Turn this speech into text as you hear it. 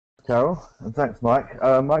Carol, and thanks, Mike.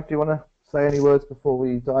 Mike, do you want to say any words before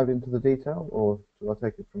we dive into the detail, or shall I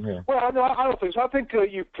take it from here? Well, no, I don't think so. I think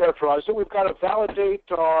you've characterized it. We've got to validate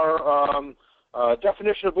our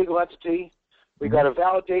definition of legal entity. We've got to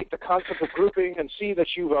validate the concept of grouping and see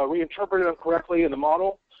that you've reinterpreted them correctly in the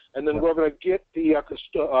model. And then we're going to get the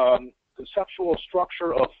conceptual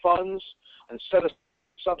structure of funds and set us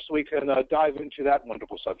up so we can dive into that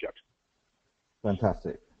wonderful subject.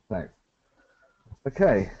 Fantastic. Thanks.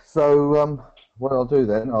 Okay, so what I'll do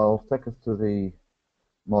then, I'll take us to the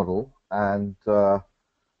model, and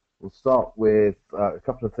we'll start with a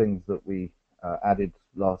couple of things that we added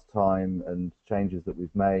last time and changes that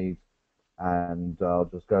we've made, and I'll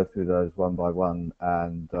just go through those one by one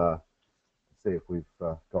and see if we've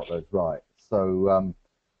got those right. So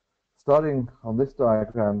starting on this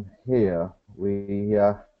diagram here, we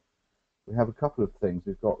have a couple of things.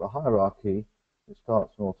 We've got the hierarchy, which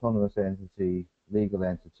starts from autonomous entity, legal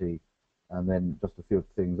entity, and then just a few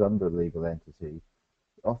things under legal entity.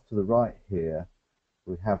 Off to the right here,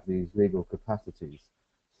 we have these legal capacities.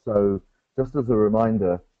 So just as a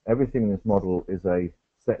reminder, everything in this model is a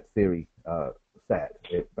set theory set.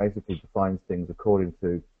 It basically defines things according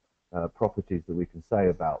to properties that we can say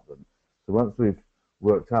about them. So once we've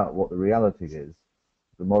worked out what the reality is,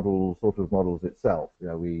 the model sort of models itself. You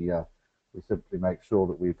know, we simply make sure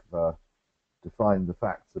that we've defined the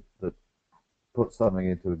facts that put something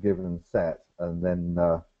into a given set, and then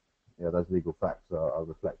those legal facts are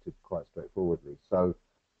reflected quite straightforwardly. So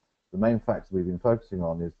the main facts we've been focusing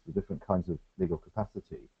on is the different kinds of legal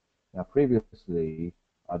capacity. Now, previously,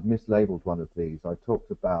 I'd mislabeled one of these. I talked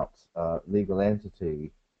about legal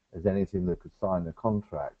entity as anything that could sign a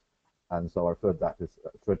contract, and so I referred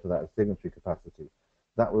to that as signatory capacity.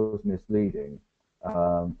 That was misleading.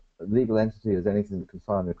 Legal entity as anything that can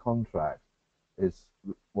sign a contract is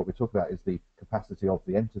what we talk about is the capacity of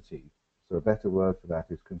the entity. So a better word for that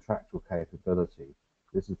is contractual capability.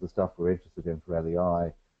 This is the stuff we're interested in for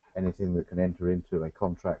LEI, anything that can enter into a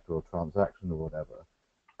contract or a transaction or whatever.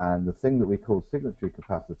 And the thing that we call signatory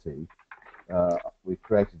capacity, we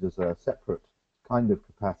created as a separate kind of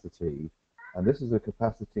capacity, and this is a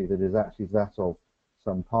capacity that is actually that of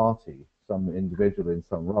some party, some individual in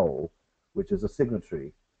some role, which is a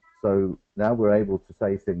signatory. So now we're able to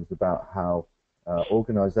say things about how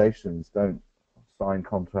organizations don't sign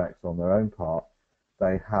contracts on their own part.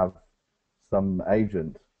 They have some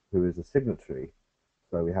agent who is a signatory.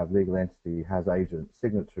 So we have legal entity has agent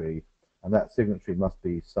signatory, and that signatory must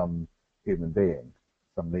be some human being,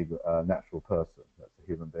 some legal natural person. That's a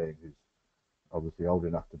human being who's obviously old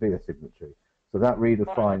enough to be a signatory. So that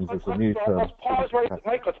redefines as a new term. Let's pause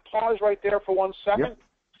right there for 1 second. Yep.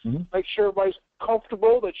 Mm-hmm. Make sure everybody's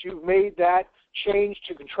comfortable that you've made that change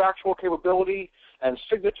to contractual capability and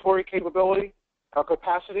signatory capability,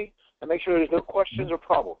 capacity, and make sure there's no questions or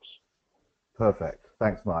problems. Perfect.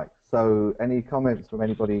 Thanks, Mike. So any comments from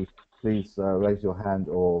anybody, please raise your hand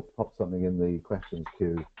or pop something in the questions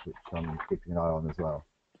queue, which I'm keeping an eye on as well.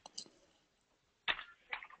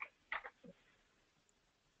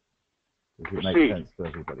 Does it make sense to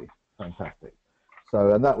everybody? Fantastic.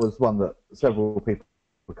 So, and that was one that several people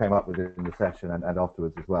came up with in the session and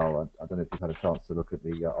afterwards as well. I don't know if you've had a chance to look at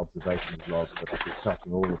the observations log, but I've been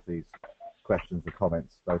tracking all of these questions and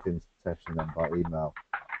comments both in session and by email.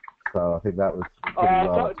 So I think that was pretty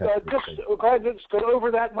well just go over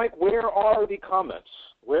that, Mike. Where are the comments?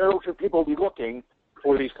 Where should people be looking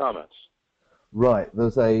for these comments? Right,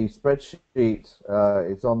 there's a spreadsheet.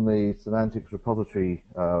 It's on the semantics repository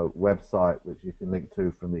website, which you can link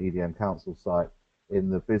to from the EDM Council site in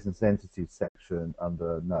the business entities section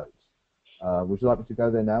under notes. Would you like me to go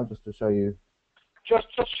there now just to show you? Just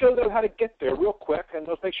show them how to get there real quick, and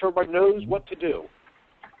let's make sure everybody knows what to do.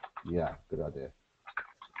 Yeah, good idea.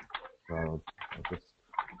 So I'll just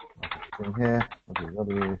put it in here,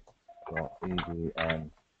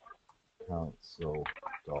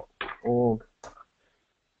 www.edmcouncil.org,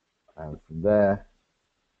 and from there,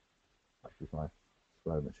 which is my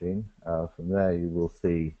slow machine, from there you will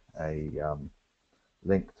see a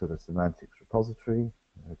link to the semantics repository.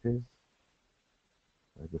 There it is.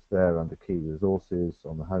 So just there under key resources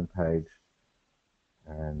on the home page,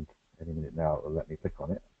 and any minute now it will let me click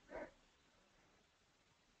on it.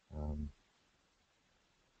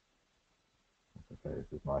 Okay,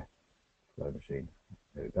 this is my slow machine.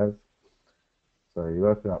 There it goes. So you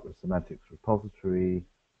open up the semantics repository.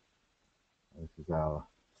 This is our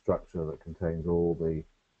structure that contains all the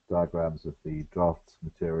diagrams of the draft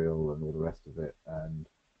material and all the rest of it, and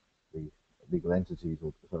the legal entities,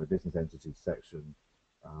 or sorry, business entities section,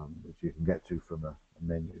 which you can get to from a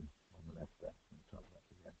menu on the left there.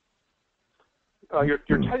 you're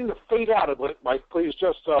tending to fade out a bit, Mike. Please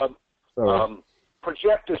just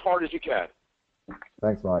project as hard as you can.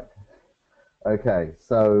 Thanks, Mike. Okay,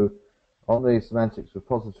 so on the semantics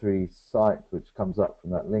repository site, which comes up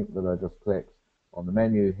from that link that I just clicked, on the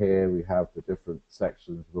menu here we have the different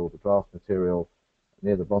sections with all the draft material.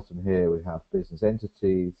 Near the bottom here we have business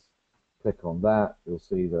entities. Click on that, you'll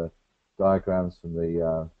see the diagrams from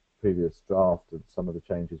the previous draft and some of the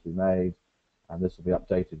changes we made, and this will be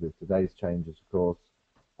updated with today's changes, of course.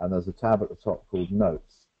 And there's a tab at the top called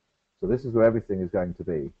Notes. So this is where everything is going to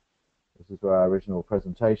be. This is where our original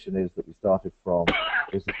presentation is that we started from.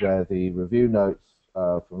 This is where the review notes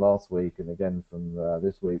from last week and again from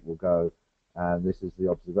this week will go. And this is the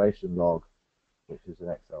observation log, which is an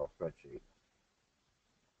Excel spreadsheet.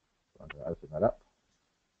 So I'm going to open that up.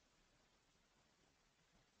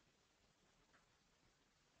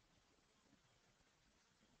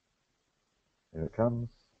 Here it comes.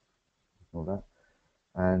 All that.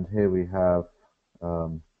 And here we have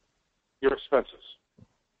your expenses.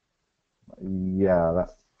 Yeah,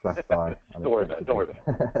 that's flashed by. Don't worry about it. Don't worry about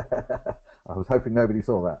it. I was hoping nobody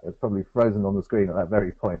saw that. It's probably frozen on the screen at that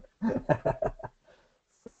very point.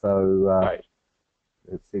 So right.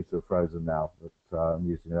 It seems to have frozen now, but I'm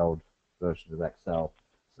using an old version of Excel.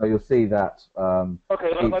 So you'll see that.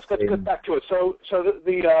 Okay, let's get back to it. So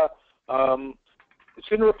it's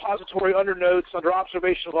in the repository under Notes, under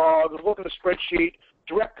Observation Log. Look at the spreadsheet.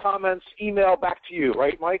 Direct comments, email back to you,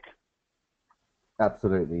 right, Mike?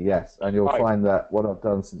 Absolutely, yes. And you'll find that what I've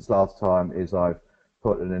done since last time is I've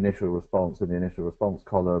put an initial response in the initial response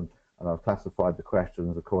column, and I've classified the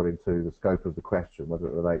questions according to the scope of the question, whether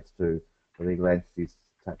it relates to the legal entities,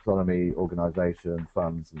 taxonomy, organization,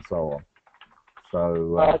 funds, and so on.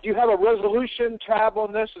 So, do you have a resolution tab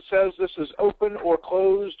on this that says this is open or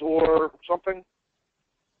closed or something?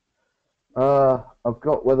 I've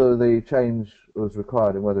got whether the change was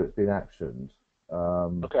required and whether it's been actioned.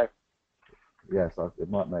 Okay. Yes, it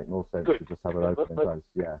might make more sense to just have it open and closed.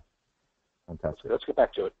 Yeah, fantastic. Let's get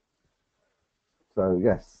back to it. So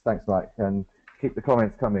yes, thanks, Mike, and keep the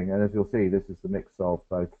comments coming. And as you'll see, this is the mix of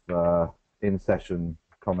both in-session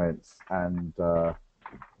comments and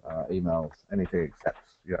emails, anything except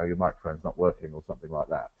your microphone's not working or something like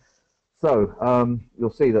that. So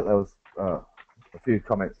you'll see that there was a few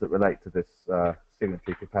comments that relate to this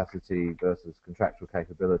signatory capacity versus contractual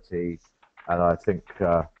capability, and I think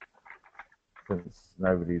since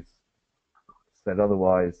nobody's said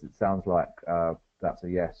otherwise, it sounds like that's a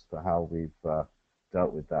yes for how we've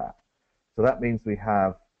dealt with that. So that means we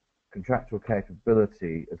have contractual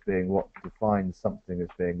capability as being what defines something as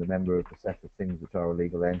being the member of the set of things which are a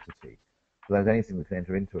legal entity. So there's anything that can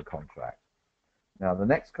enter into a contract. Now, the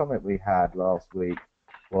next comment we had last week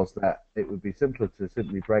was that it would be simpler to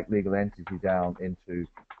simply break legal entity down into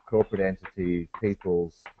corporate entity,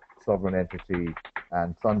 peoples, sovereign entity,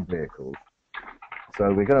 and fund vehicles.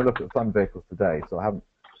 So we're going to look at fund vehicles today, so I haven't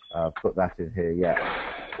put that in here yet.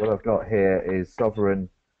 What I've got here is sovereign,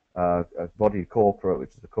 a body corporate,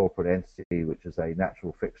 which is a corporate entity, which is a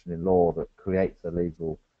natural fiction in law that creates a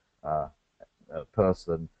legal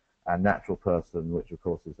person, and natural person, which of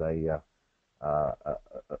course is a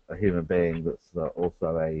human being that's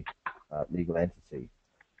also a legal entity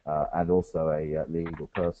and also a legal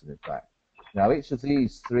person, in fact. Now, each of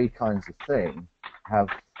these three kinds of thing have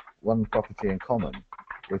one property in common,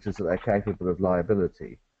 which is that they're capable of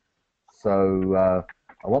liability. So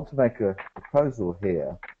I want to make a proposal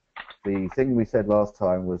here. The thing we said last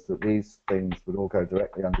time was that these things would all go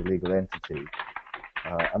directly under legal entity.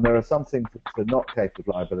 And there are some things that are not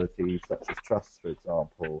capable of liability, such as trusts, for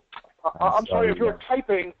example. I'm sorry, if you're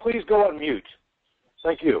typing, please go on mute.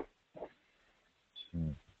 Thank you.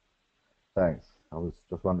 Thanks. I was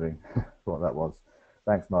just wondering what that was.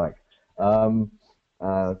 Thanks, Mike.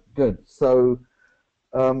 Good. So,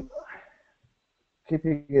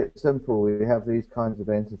 keeping it simple, we have these kinds of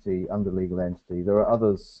entity under legal entity. There are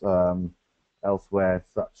others elsewhere,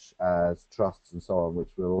 such as trusts and so on, which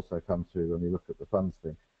we'll also come to when we look at the funds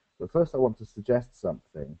thing. But first I want to suggest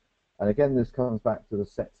something. And again, this comes back to the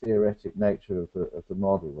set theoretic nature of the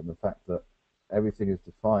model and the fact that everything is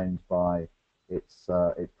defined by its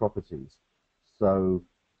properties. So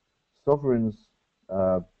sovereigns,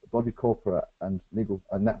 body corporate, and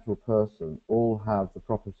natural person all have the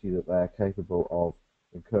property that they are capable of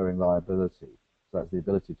incurring liability. So that's the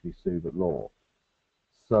ability to be sued at law.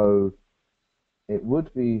 So it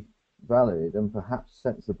would be valid and perhaps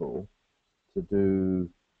sensible to do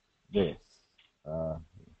this.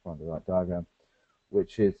 Find the right diagram,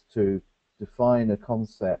 which is to define a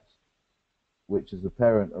concept which is the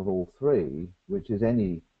parent of all three, which is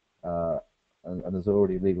any and there's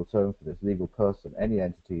already a legal term for this, legal person, any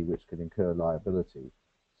entity which can incur liability.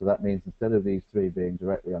 So that means instead of these three being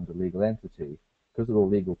directly under legal entity, because they're all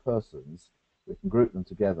legal persons, we can group them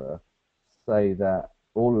together, say that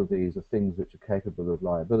all of these are things which are capable of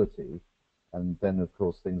liability, and then of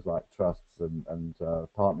course things like trusts and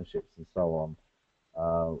partnerships and so on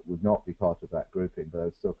would not be part of that grouping, but they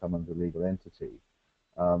would still come under legal entity.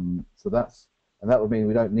 And that would mean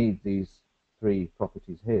we don't need these three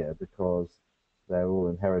properties here because they're all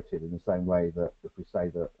inherited in the same way that if we say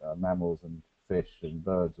that mammals and fish and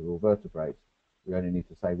birds are all vertebrates, we only need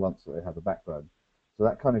to say once that they have a backbone. So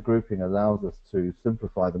that kind of grouping allows us to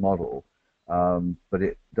simplify the model, but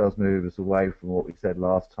it does move us away from what we said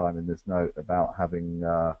last time in this note about having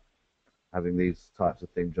these types of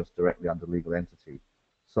things just directly under legal entity.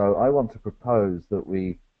 So I want to propose that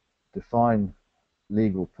we define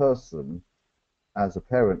legal person as a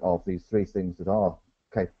parent of these three things that are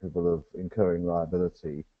capable of incurring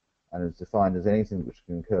liability, and is defined as anything which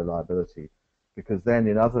can incur liability, because then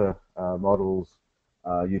in other models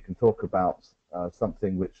you can talk about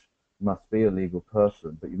something which must be a legal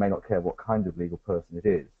person, but you may not care what kind of legal person it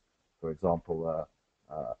is. For example,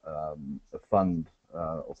 a fund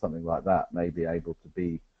or something like that may be able to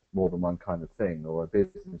be more than one kind of thing, or a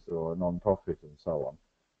business or a non-profit and so on.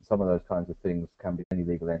 Some of those kinds of things can be any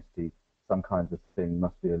legal entity, some kinds of thing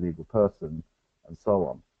must be a legal person, and so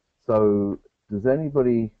on. So does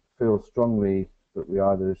anybody feel strongly that we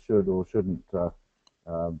either should or shouldn't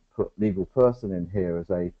put legal person in here as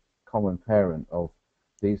a common parent of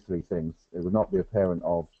these three things? It would not be a parent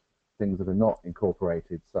of things that are not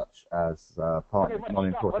incorporated, such as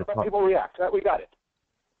non-incorporated. Let people react. We got it.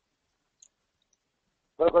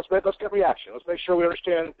 Let's get reaction. Let's make sure we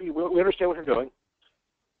understand. We understand what you're doing.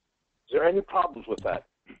 Is there any problems with that?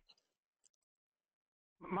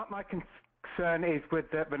 My concern is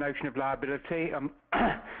with the notion of liability.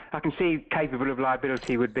 I can see capable of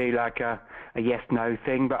liability would be like a yes-no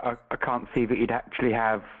thing, but I can't see that you'd actually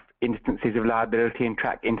have instances of liability and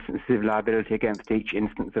track instances of liability against each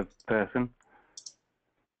instance of person.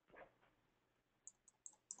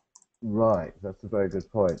 Right, that's a very good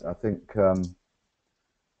point. I think,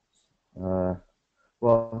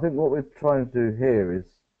 well, I think what we're trying to do here is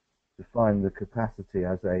define the capacity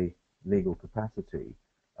as a legal capacity.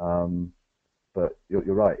 But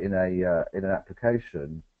you're right, in an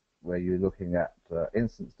application where you're looking at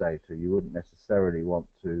instance data, you wouldn't necessarily want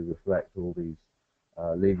to reflect all these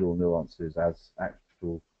legal nuances as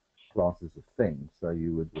actual classes of things. So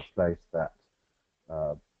you would replace that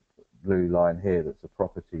blue line here that's a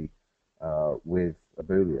property with a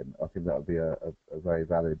Boolean. I think that would be a very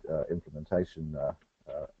valid implementation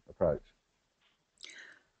approach.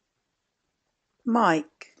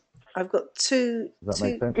 Mike, I've got two. Does that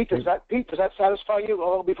make sense? Pete, does that satisfy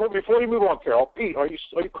you? Before we move on, Carol, Pete, are you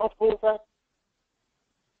comfortable with that?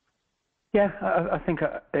 Yeah, I think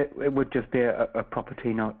it would just be a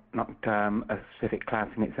property, not a specific class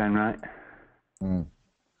in its own right. Mm.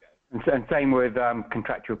 And same with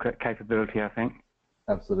contractual capability, I think.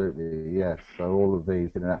 Absolutely, yes. So all of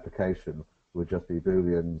these in an application would just be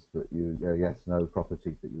Booleans that yes, no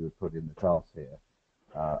properties that you would put in the class here.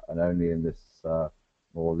 And only in this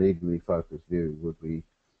more legally focused view would we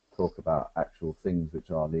talk about actual things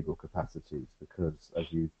which are legal capacities, because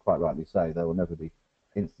as you quite rightly say, there will never be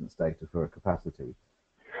instance data for a capacity.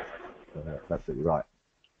 That's absolutely right.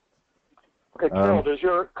 Okay, Carol, does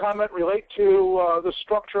your comment relate to the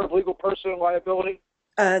structure of legal person liability?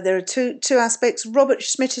 There are two aspects. Robert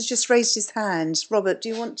Schmidt has just raised his hand. Robert, do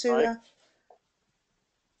you want to?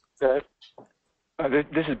 Go ahead.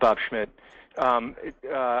 This is Bob Schmidt. I'm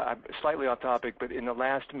slightly off topic, but in the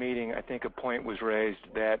last meeting, I think a point was raised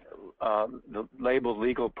that the label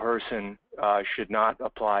legal person should not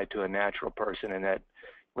apply to a natural person, and that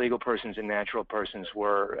legal persons and natural persons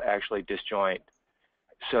were actually disjoint.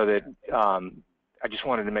 So that I just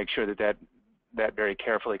wanted to make sure that that very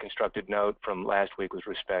carefully constructed note from last week was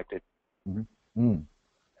respected. Mm-hmm. Mm.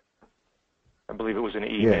 I believe it was an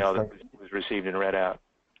email that was received and read out.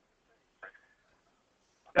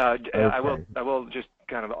 Okay. I will just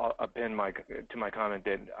kind of append to my comment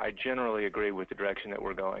that I generally agree with the direction that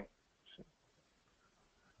we're going.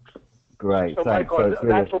 Great. So thanks. Michael, so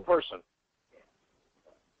natural person.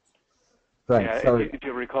 Thanks. Yeah, so, if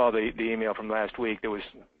you recall the email from last week, there was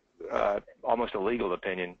almost a legal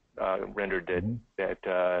opinion rendered that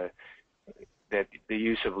that the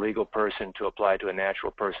use of legal person to apply to a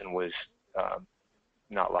natural person was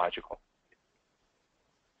not logical.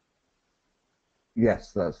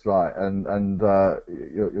 yes, that's right, and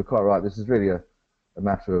you're quite right. This is really a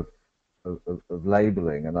matter of of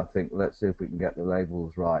labeling, and I think let's see if we can get the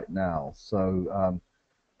labels right now. So, I'm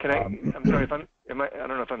sorry if I don't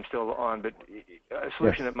know if I'm still on, but a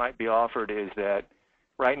solution yes. that might be offered is that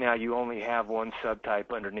right now you only have one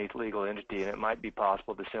subtype underneath legal entity, and it might be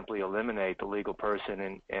possible to simply eliminate the legal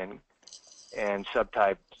person and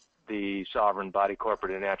subtype the sovereign, body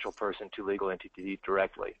corporate, and natural person to legal entity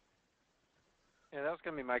directly. Yeah, that was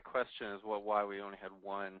going to be my question, is why we only had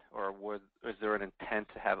one, or is there an intent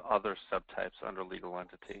to have other subtypes under legal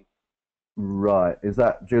entity? Right. Is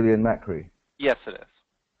that Julian Macri? Yes, it is.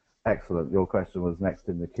 Excellent. Your question was next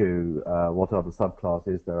in the queue. What other subclass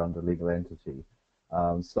is there under legal entity?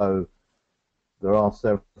 So there are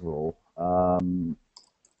several.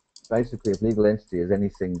 Basically, if legal entity is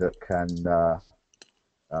anything that can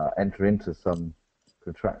enter into some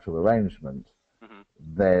contractual arrangement,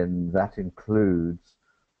 then that includes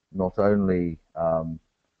not only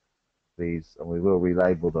these, and we will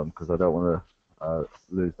relabel them because I don't want to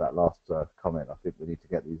lose that last comment. I think we need to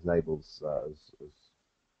get these labels as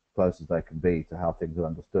close as they can be to how things are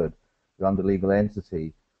understood. But under legal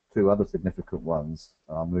entity, two other significant ones,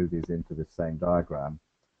 I'll move these into this same diagram,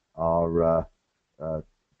 are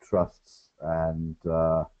trusts and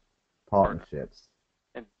partnerships.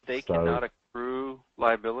 And they cannot accrue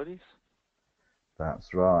liabilities?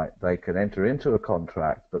 That's right. They can enter into a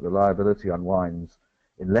contract, but the liability unwinds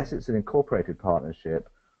unless it's an incorporated partnership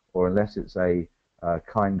or unless it's a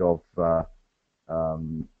kind of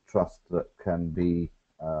trust that can be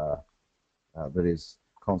that is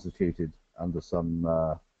constituted under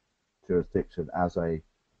some jurisdiction as a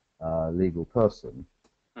legal person.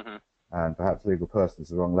 And perhaps legal person is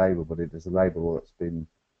the wrong label, but it is a label that's been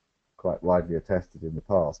quite widely attested in the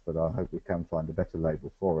past, but I hope we can find a better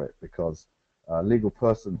label for it, because legal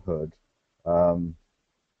personhood, well,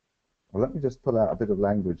 let me just pull out a bit of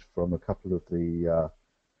language from a couple of the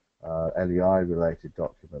LEI-related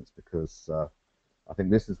documents, because I think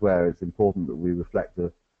this is where it's important that we reflect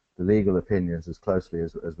the legal opinions as closely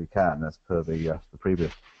as we can, as per the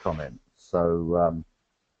previous comment. So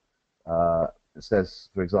it says,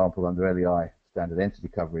 for example, under LEI standard entity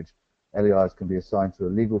coverage, LEIs can be assigned to a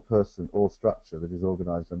legal person or structure that is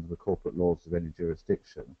organized under the corporate laws of any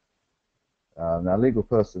jurisdiction. Now, legal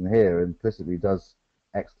person here implicitly does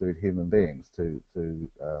exclude human beings to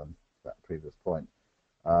that previous point.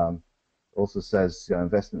 Also says, you know,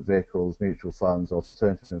 investment vehicles, mutual funds,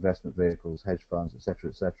 alternative investment vehicles, hedge funds,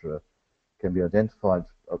 etc., can be identified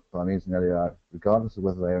by means of an LEI, regardless of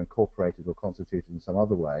whether they are incorporated or constituted in some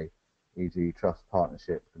other way, e.g. trust,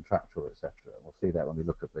 partnership, contractual, etc. We'll see that when we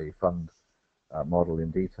look at the fund model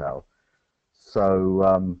in detail.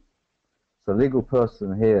 So, so legal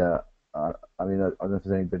person here, I mean, I don't know if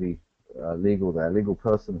there's anybody legal there. Legal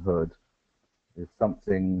personhood is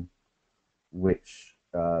something which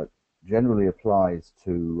generally applies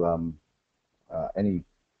to any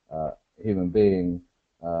human being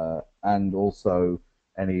and also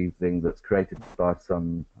anything that's created by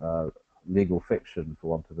some legal fiction,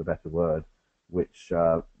 for want of a better word, which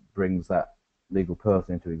brings that legal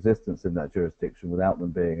person into existence in that jurisdiction without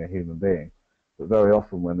them being a human being. But very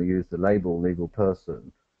often when we use the label legal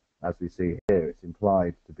person, as we see here, it's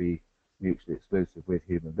implied to be mutually exclusive with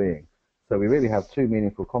human being. So we really have two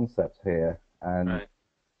meaningful concepts here and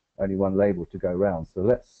only one label to go round. So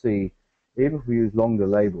let's see, even if we use longer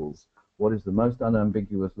labels, what is the most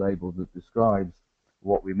unambiguous label that describes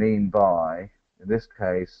what we mean by, in this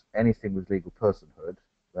case, anything with legal personhood,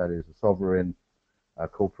 that is a sovereign, a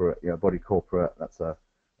corporate, you know, body corporate, that's a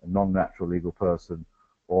non-natural legal person,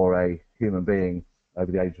 or a human being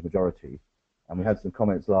over the age of majority. And we had some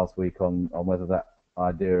comments last week on whether that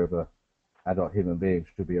idea of a adult human being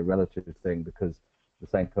should be a relative thing, because the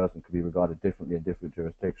same person could be regarded differently in different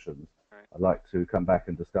jurisdictions. I'd like to come back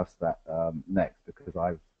and discuss that next, because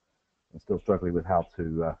I'm still struggling with how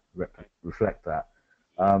to reflect that.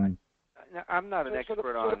 I'm not an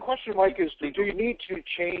expert on... So the question, Mike, is do you need to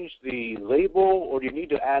change the label, or do you need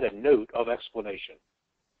to add a note of explanation?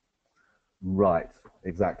 Right,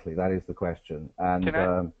 exactly. That is the question.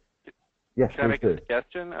 And yes, can I make a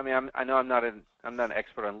suggestion? I mean, I know I'm not an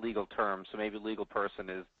expert on legal terms, so maybe legal person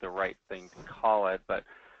is the right thing to call it. But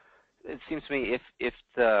it seems to me if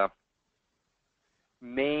the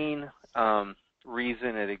main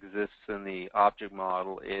reason it exists in the object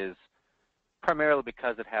model is primarily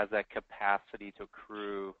because it has that capacity to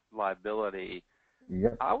accrue liability,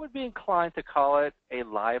 I would be inclined to call it a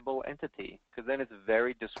liable entity, because then it's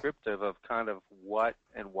very descriptive of kind of what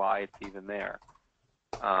and why it's even there.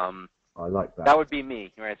 I like that. That would be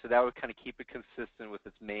me, right? So that would kind of keep it consistent with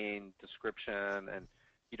its main description, and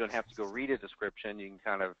you don't have to go read a description. You can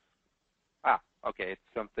kind of okay,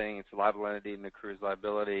 it's a liable entity and accrues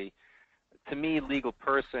liability. To me, legal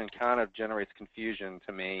person kind of generates confusion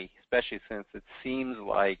to me, especially since it seems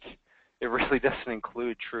like it really doesn't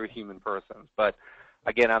include true human persons. But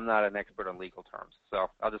again, I'm not an expert on legal terms, so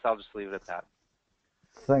I'll just leave it at that.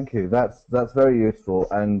 Thank you. That's very useful,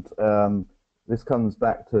 and this comes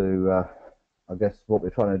back to I guess what we're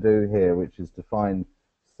trying to do here, which is define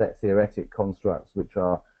set theoretic constructs which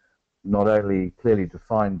are not only clearly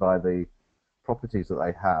defined by the properties that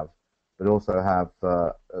they have, but also have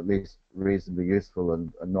at least reasonably useful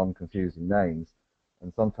and non-confusing names.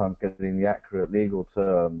 And sometimes getting the accurate legal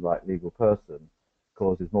term, like legal person,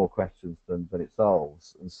 causes more questions than it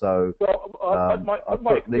solves. And so,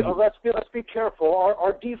 Mike, let's be careful.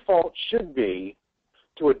 Our default should be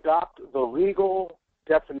to adopt the legal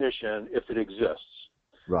definition if it exists.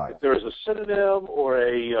 Right. If there's a synonym or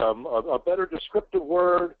a better descriptive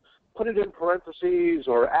word, put it in parentheses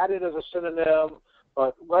or add it as a synonym.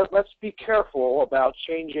 But let's be careful about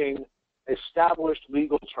changing established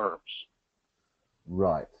legal terms.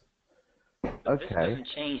 Right. But this doesn't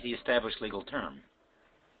change the established legal term.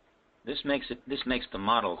 This makes the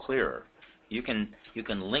model clearer. You can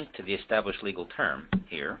link to the established legal term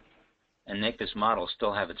here, and make this model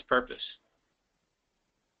still have its purpose.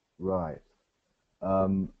 Right.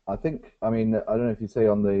 I think, I don't know if you see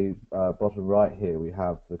on the bottom right here, we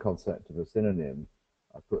have the concept of a synonym.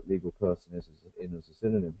 I put legal person in as a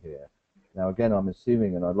synonym here. Now, again, I'm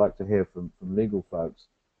assuming, and I'd like to hear from legal folks,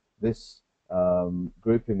 this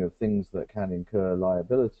grouping of things that can incur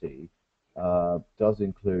liability does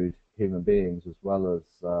include human beings as well as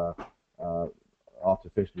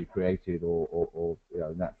artificially created or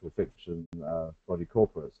natural fiction body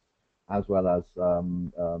corporates, as well as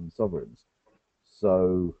sovereigns.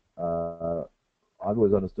 So I've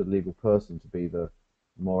always understood legal person to be the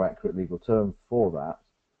more accurate legal term for that,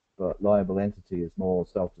 but liable entity is more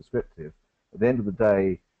self-descriptive. At the end of the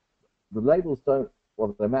day, the labels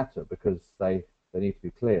they matter because they need to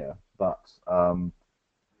be clear, but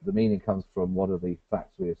the meaning comes from what are the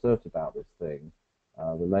facts we assert about this thing.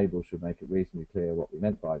 The label should make it reasonably clear what we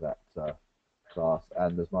meant by that class,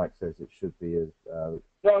 and as Mike says, it should be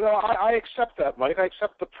I accept that, Mike. I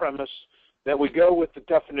accept the premise that we go with the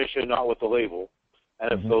definition, not with the label.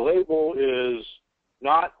 And if the label is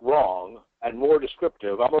not wrong and more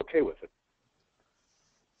descriptive, I'm okay with it.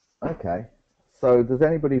 Okay. So does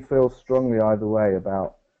anybody feel strongly either way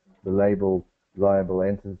about the label liable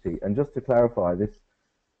entity? And just to clarify,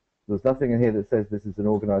 there's nothing in here that says this is an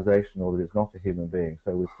organization or that it's not a human being.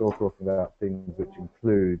 So we're still talking about things which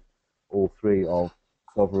include all three of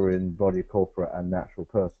sovereign, body corporate, and natural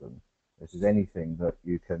person. This is anything that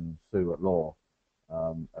you can sue at law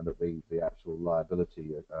and that the actual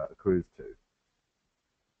liability accrues to.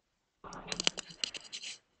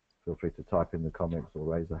 Feel free to type in the comments or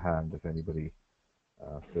raise a hand if anybody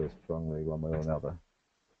feels strongly one way or another.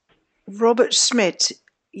 Robert Schmidt,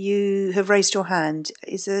 you have raised your hand.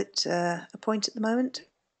 Is it a point at the moment?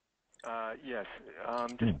 Yes.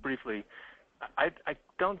 Just briefly, I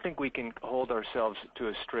don't think we can hold ourselves to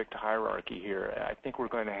a strict hierarchy here. I think we're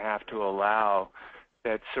going to have to allow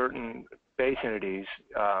that certain base entities,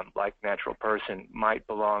 like natural person, might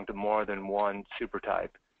belong to more than one supertype.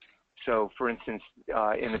 So, for instance,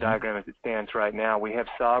 in the diagram as it stands right now, we have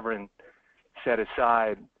sovereign set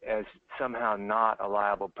aside as somehow not a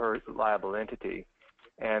liable entity.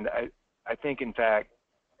 And I think, in fact,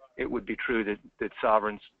 it would be true that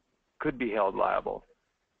sovereigns could be held liable.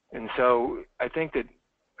 And so I think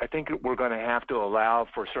we're going to have to allow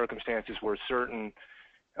for circumstances where certain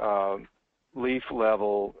leaf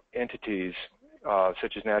level entities,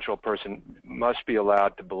 such as natural person, must be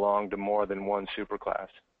allowed to belong to more than one superclass.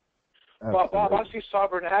 Bob, I see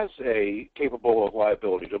sovereign as capable of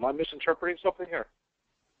liability. Am I misinterpreting something here?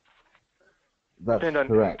 That's Depends on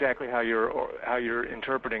correct. exactly how you're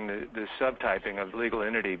interpreting the subtyping of legal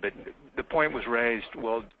entity. But the point was raised,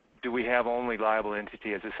 well, do we have only liable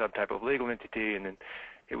entity as a subtype of legal entity? And then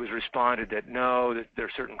it was responded that no, that there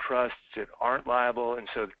are certain trusts that aren't liable, and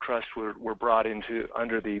so the trusts were brought into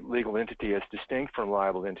under the legal entity as distinct from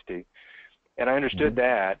liable entity. And I understood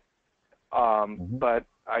that, but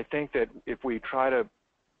I think that if we try to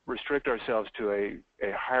restrict ourselves to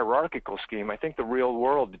a hierarchical scheme, I think the real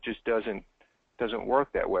world just doesn't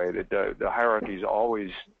work that way. That the hierarchies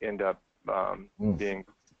always end up being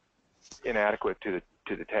inadequate to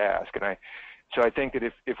the task. And so I think that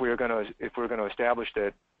if we're going to establish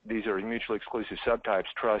that these are mutually exclusive subtypes,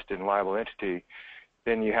 trust and liable entity,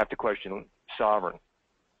 then you have to question sovereign.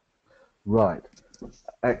 Right.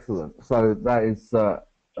 Excellent. So that is a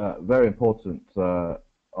very important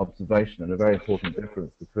observation and a very important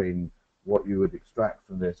difference between what you would extract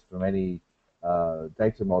from this from any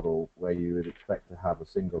data model where you would expect to have a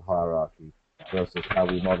single hierarchy versus how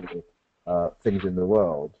we model things in the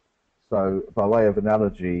world. So by way of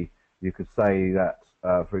analogy, you could say that,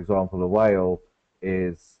 for example, a whale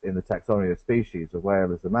is in the taxonomy of species, a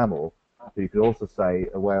whale is a mammal, but you could also say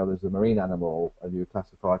a whale is a marine animal, and you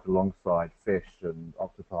classify it alongside fish and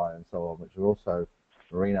octopi and so on, which are also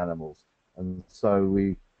marine animals. And so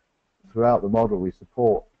we, throughout the model, we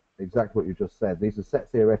support exactly what you just said. These are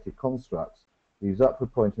set theoretic constructs. These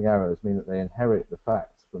upward pointing arrows mean that they inherit the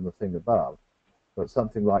facts from the thing above. But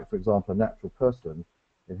something like, for example, a natural person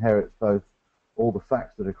inherits both all the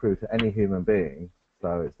facts that accrue to any human being,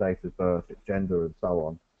 so its date of birth, its gender, and so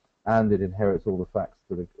on, and it inherits all the facts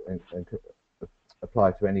that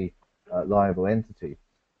apply to any liable entity.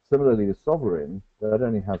 Similarly, the sovereign, that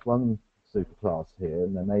only has one superclass here,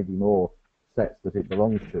 and there may be more sets that it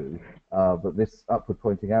belongs to, but this upward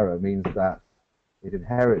pointing arrow means that it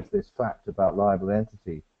inherits this fact about liable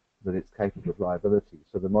entity, that it's capable of liability.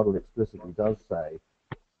 So the model explicitly does say,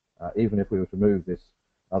 even if we were to move this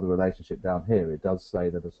other relationship down here, it does say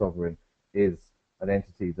that a sovereign is an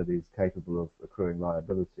entity that is capable of accruing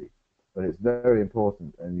liability. But it's very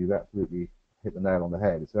important, and you've absolutely hit the nail on the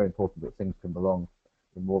head, it's very important that things can belong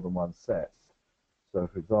in more than one set. So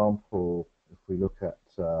for example, if we look at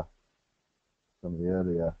some of the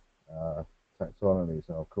earlier taxonomies,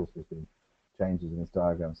 and of course there's been changes in this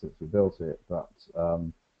diagram since we built it, but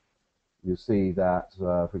you see that,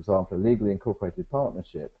 for example, a legally incorporated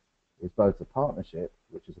partnership is both a partnership,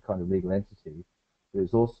 which is a kind of legal entity, but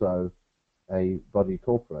it's also a body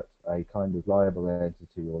corporate, a kind of liable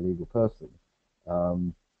entity or legal person,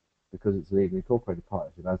 because it's a legally incorporated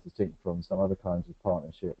partnership, as distinct from some other kinds of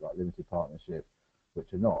partnership, like limited partnership,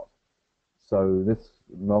 which are not. So this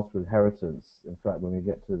multiple inheritance, in fact, when we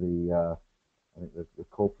get to the, I think the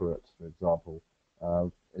corporate, for example,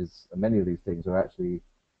 many of these things are actually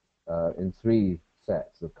in three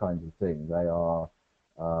sets of kinds of things. They are,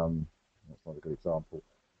 that's not a good example.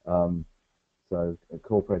 So a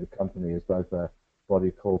incorporated company is both a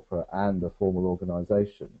body corporate and a formal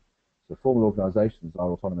organization. So formal organizations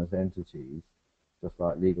are autonomous entities, just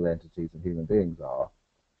like legal entities and human beings are.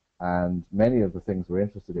 And many of the things we're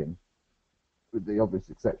interested in, with the obvious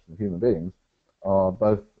exception of human beings, are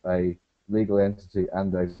both a legal entity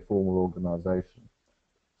and a formal organization.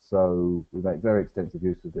 So we make very extensive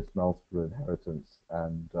use of this multiple inheritance,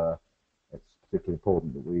 and it's particularly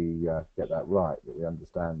important that we get that right, that we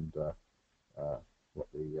understand what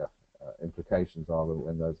the implications are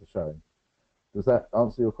when those are shown. Does that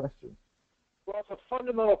answer your question? Well, it's a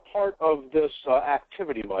fundamental part of this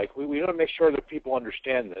activity, Mike. We want to make sure that people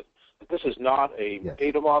understand that this is not a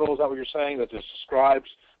data model. Is that what you're saying? That this describes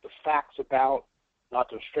the facts about, not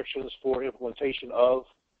the restrictions for implementation of?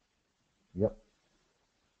 Yep.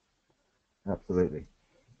 Absolutely.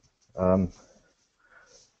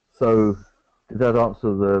 So, did that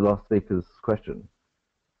answer the last speaker's question?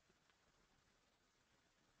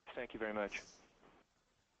 Thank you very much.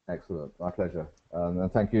 Excellent, my pleasure.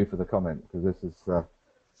 And thank you for the comment, because this is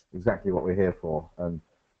exactly what we're here for. And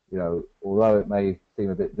you know, although it may seem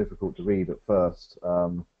a bit difficult to read at first,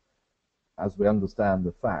 as we understand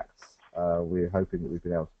the facts, we're hoping that we've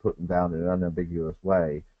been able to put them down in an unambiguous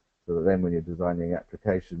way, so that then when you're designing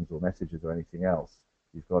applications or messages or anything else,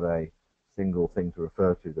 you've got a single thing to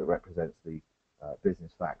refer to that represents the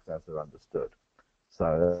business facts as they're understood.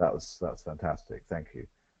 So that's fantastic. Thank you.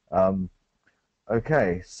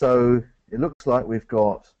 Okay, so it looks like we've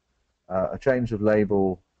got a change of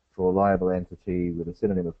label for liable entity with a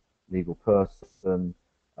synonym of legal person.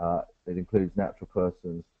 It includes natural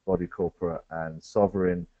persons, body corporate, and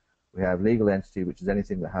sovereign. We have legal entity, which is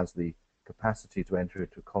anything that has the capacity to enter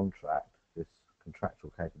into a contract, this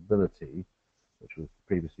contractual capability, which was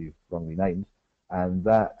previously wrongly named. And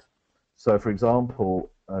that, so for example,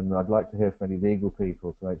 and I'd like to hear from any legal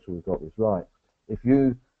people to make sure we've got this right, if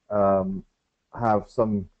you have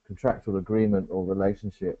some contractual agreement or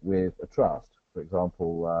relationship with a trust, for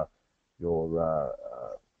example, you're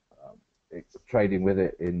trading with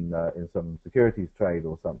it in some securities trade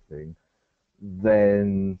or something,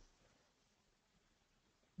 then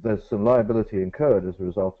there's some liability incurred as a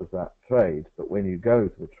result of that trade. But when you go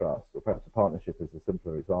to the trust, or perhaps a partnership is a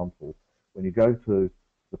simpler example, when you go to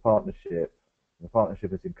the partnership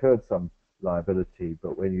has incurred some liability,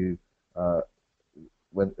 but when you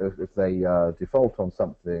if they default on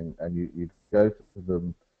something and you go to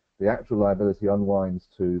them, the actual liability unwinds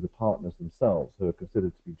to the partners themselves, who are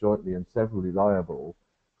considered to be jointly and severally liable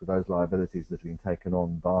for those liabilities that have been taken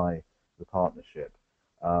on by the partnership.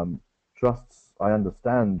 Trusts, I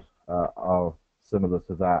understand, are similar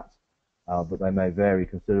to that but they may vary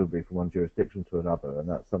considerably from one jurisdiction to another, and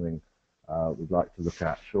that's something we'd like to look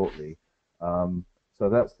at shortly. So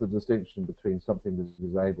that's the distinction between something that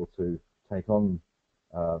is able to take on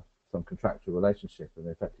some contractual relationship and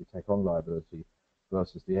effectively take on liability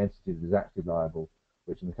versus the entity that is actually liable,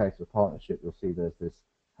 which in the case of a partnership, you'll see there's this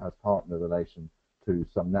as partner relation to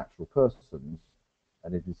some natural persons,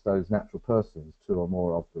 and it is those natural persons, two or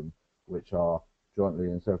more of them, which are jointly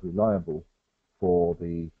and severally liable for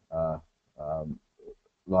the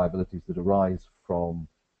liabilities that arise from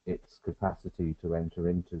its capacity to enter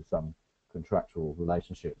into some contractual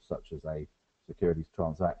relationship, such as a securities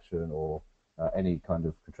transaction or any kind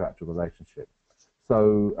of contractual relationship.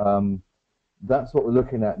 So that's what we're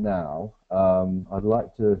looking at now. I'd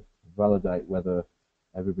like to validate whether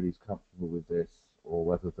everybody's comfortable with this, or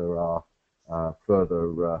whether there are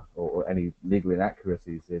further or any legal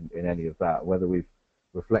inaccuracies in any of that, whether we've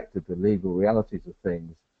reflected the legal realities of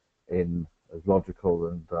things in as logical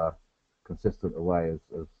and consistent a way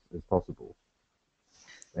as possible.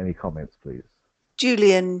 Any comments, please?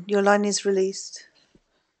 Julian, your line is released.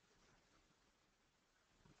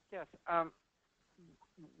 Yes.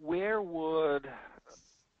 Where would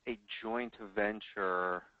a joint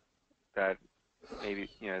venture that maybe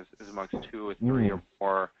is amongst two or three or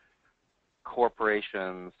more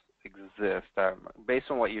corporations exist? Based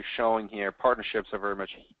on what you're showing here, partnerships are very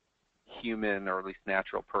much human or at least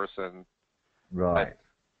natural person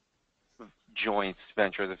joint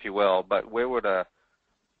ventures, if you will. But where would a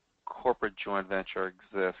corporate joint venture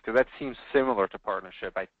exist? Because that seems similar to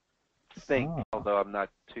partnership, I think, although I'm not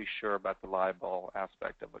too sure about the liable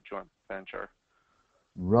aspect of a joint venture.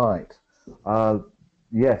 Right.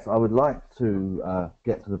 Yes, I would like to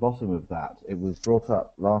get to the bottom of that. It was brought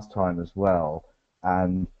up last time as well,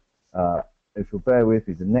 and if you'll bear with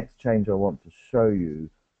me, the next change I want to show you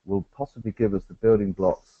will possibly give us the building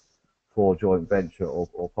blocks for joint venture,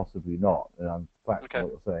 or possibly not. And in fact, what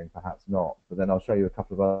you're saying, perhaps not. But then I'll show you a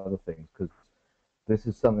couple of other things, because this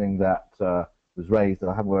is something that was raised,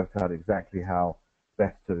 and I haven't worked out exactly how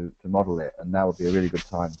best to model it, and now would be a really good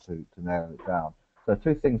time to nail it down. So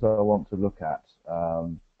two things I want to look at,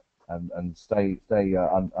 and stay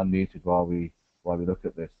unmuted while we look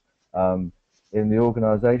at this. In the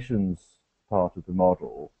organizations part of the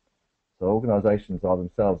model, so organizations are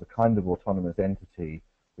themselves a kind of autonomous entity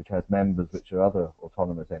which has members which are other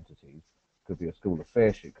autonomous entities. It could be a school of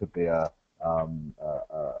fish, it could be a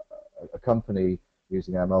company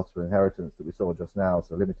using our multiple inheritance that we saw just now.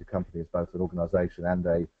 So a limited company is both an organization and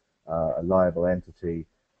a liable entity,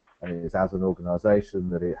 and it is as an organization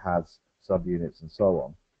that it has subunits and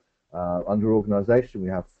so on. Under organization, we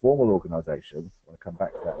have formal organization. I'll come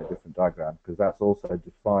back to that in a different diagram, because that's also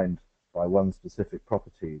defined by one specific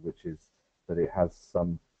property, which is that it has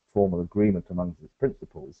some formal agreement amongst its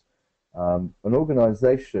principals. An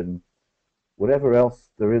organization, whatever else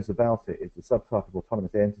there is about it, is a subtype of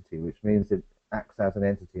autonomous entity, which means it acts as an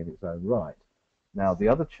entity in its own right. Now, the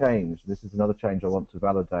other change, this is another change I want to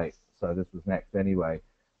validate, so this was next anyway,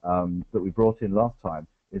 that we brought in last time,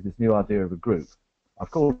 is this new idea of a group.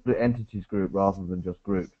 I've called it entities group rather than just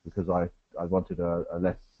group, because I wanted a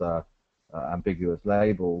less ambiguous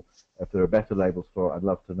label. If there are better labels for it, I'd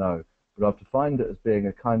love to know. But I've defined it as being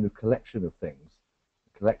a kind of collection of things.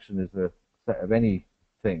 A collection is a set of any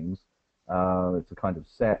things. It's a kind of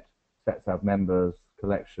set. Sets have members.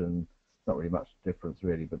 Collection, not really much difference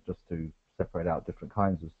really, but just to separate out different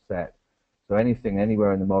kinds of set. So anything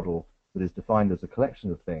anywhere in the model that is defined as a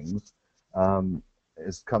collection of things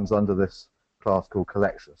comes under this class called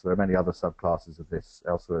collection. So there are many other subclasses of this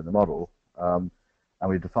elsewhere in the model. And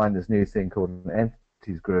we define this new thing called an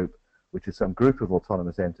entities group, which is some group of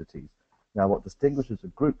autonomous entities. Now, what distinguishes a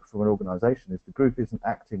group from an organization is the group isn't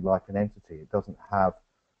acting like an entity. It doesn't have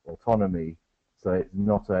autonomy, so it's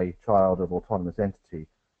not a child of autonomous entity,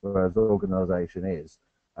 whereas the organization is.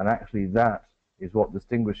 And actually that is what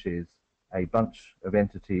distinguishes a bunch of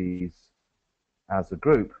entities as a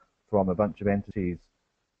group from a bunch of entities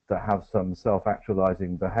that have some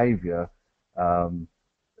self-actualizing behavior.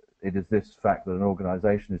 It is this fact that an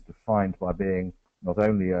organization is defined by being not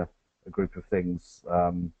only a group of things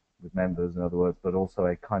with members, in other words, but also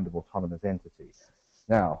a kind of autonomous entity.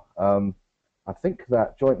 Now, I think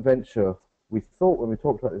that joint venture, we thought when we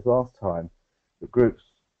talked about this last time, that groups,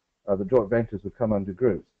 the joint ventures would come under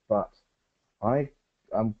groups, but I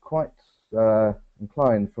am quite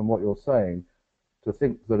inclined from what you're saying to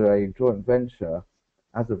think that a joint venture,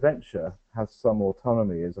 as a venture, has some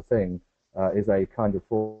autonomy as a thing, is a kind of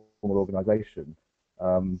formal organization.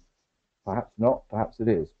 Perhaps not, perhaps it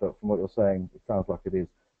is, but from what you're saying, it sounds like it is.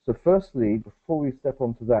 So firstly, before we step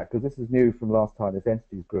onto that, because this is new from last time, this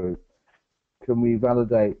entities group, can we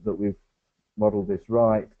validate that we've modeled this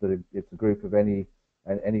right, that it's a group of any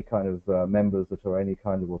kind of members that are any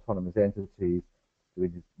kind of autonomous entities? Do we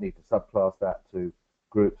just need to subclass that to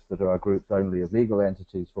groups that are groups only of legal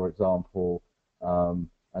entities, for example?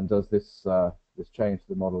 And does this change to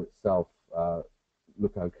the model itself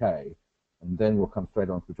look okay? And then we'll come straight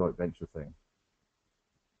on to the joint venture thing.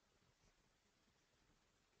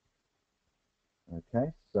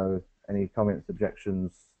 Okay, so any comments,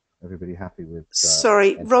 objections? Everybody happy with?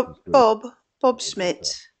 Sorry, Bob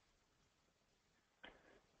Schmidt.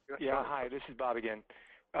 Yeah, hi, this is Bob again.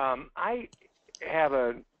 I have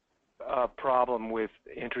a problem with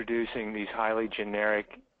introducing these highly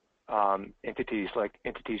generic entities like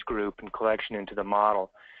entities group and collection into the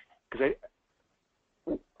model, because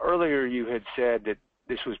earlier you had said that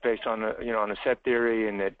this was based on on a set theory,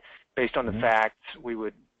 and that based on the facts we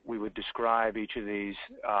would describe each of these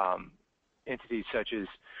entities, such as,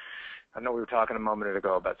 I know we were talking a moment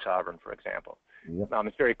ago about sovereign, for example. Yep.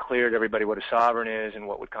 It's very clear to everybody what a sovereign is and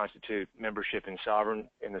what would constitute membership in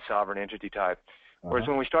the sovereign entity type. Whereas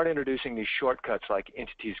when we start introducing these shortcuts like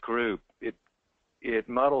entities group, it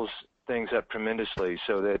muddles things up tremendously,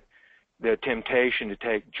 so that the temptation to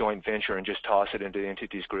take joint venture and just toss it into the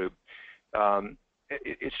entities group,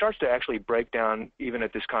 it starts to actually break down even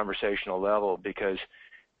at this conversational level, because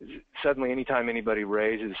suddenly anytime anybody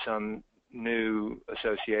raises some new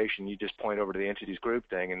association, you just point over to the entities group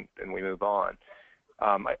thing and we move on.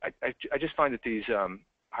 I just find that these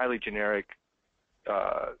highly generic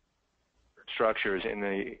structures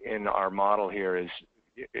in our model here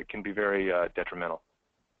it can be very detrimental.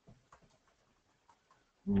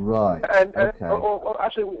 Right. And okay.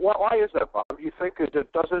 Actually, why is that, Bob? You think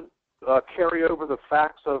it doesn't carry over the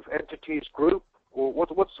facts of entities group, or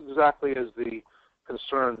what's exactly is the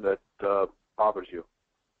concern that bothers you?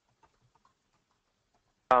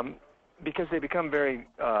 Because they become very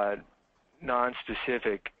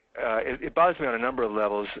non-specific. It bothers me on a number of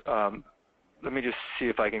levels. Let me just see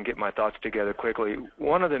if I can get my thoughts together quickly.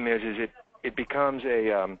 One of them is it becomes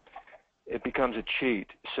a cheat,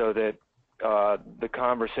 so that the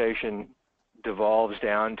conversation devolves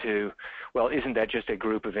down to, well, isn't that just a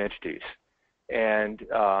group of entities? And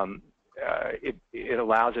it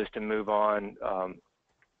allows us to move on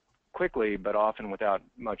quickly, but often without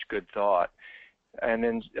much good thought. And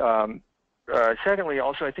then secondly,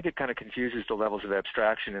 also, I think it kind of confuses the levels of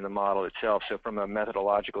abstraction in the model itself. So from a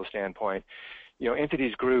methodological standpoint,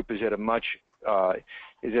 entities group is at a much at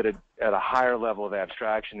a higher level of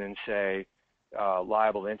abstraction than, say,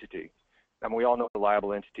 liable entity. I mean, we all know what a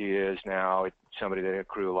liable entity is now. It's somebody that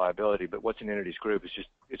accrue liability. But what's an entities group?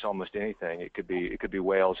 It's almost anything. It could be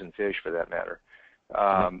whales and fish, for that matter.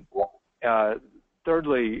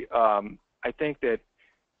 Thirdly, I think that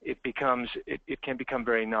it can become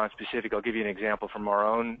very non-specific. I'll give you an example from our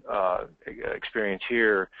own experience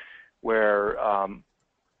here, where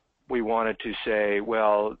we wanted to say,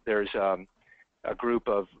 well, there's a group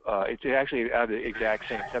of it's actually out of the exact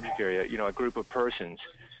same subject area, a group of persons.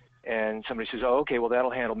 And somebody says, oh, okay, well,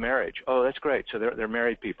 that'll handle marriage. Oh, that's great. So they're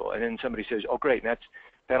married people. And then somebody says, oh, great, and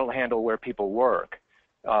that'll handle where people work.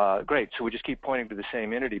 Great. So we just keep pointing to the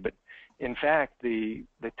same entity. But in fact, the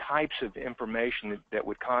types of information that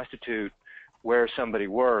would constitute where somebody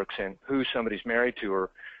works and who somebody's married to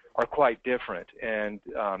are quite different. And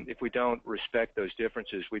if we don't respect those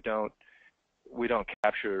differences, we don't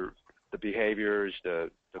capture the behaviors,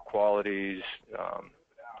 the qualities,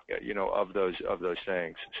 of those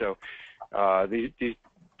things. So these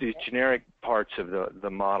generic parts of the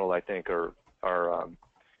model, I think, are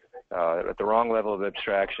at the wrong level of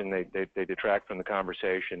abstraction. They detract from the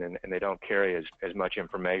conversation, and they don't carry as much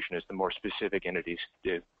information as the more specific entities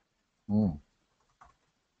do. Mm.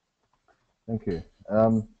 Thank you.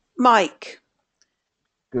 Mike.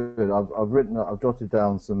 Good. I've jotted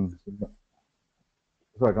down some.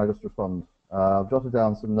 Sorry, can I just respond? I've jotted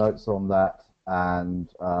down some notes on that, and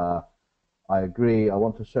I agree. I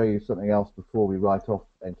want to show you something else before we write off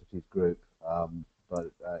entities group,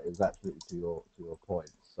 but it's absolutely to your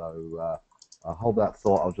point. So I'll hold that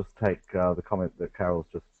thought. I'll just take the comment that Carol's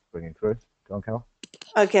just bringing through. Go on, Carol.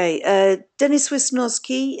 Okay, Dennis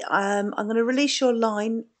Wisnowski, I'm going to release your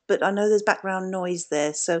line, but I know there's background noise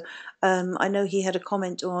there. So I know he had a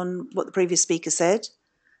comment on what the previous speaker said.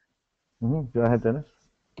 Mm-hmm. Go ahead, Dennis.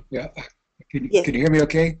 Yeah. Can you hear me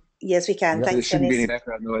okay? Yes, we can. Yep. Thanks, there shouldn't Dennis. be any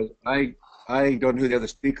background noise. I don't know who the other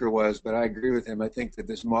speaker was, but I agree with him. I think that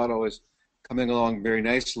this model is coming along very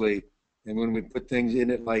nicely. And when we put things in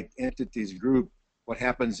it like entities group, what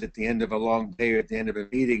happens at the end of a long day or at the end of a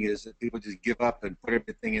meeting is that people just give up and put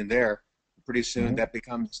everything in there. Pretty soon that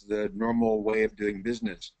becomes the normal way of doing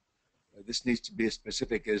business. This needs to be as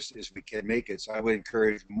specific as we can make it. So I would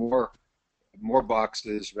encourage more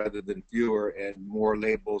boxes rather than fewer, and more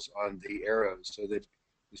labels on the arrows, so that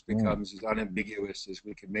this becomes as unambiguous as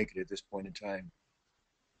we can make it at this point in time.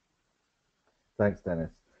 Thanks,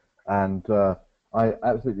 Dennis. And I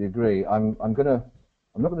absolutely agree. I'm not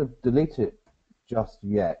gonna delete it just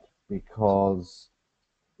yet, because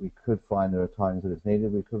we could find there are times that it's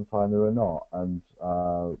needed, we could find there are not, and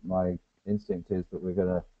my instinct is that we're going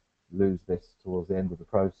to lose this towards the end of the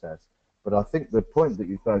process. But I think the point that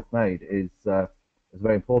you've both made is a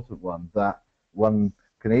very important one, that one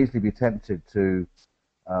can easily be tempted to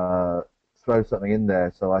throw something in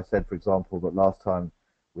there. So I said, for example, that last time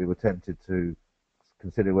we were tempted to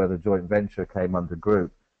consider whether joint venture came under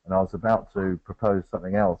group, and I was about to propose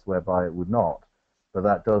something else whereby it would not. But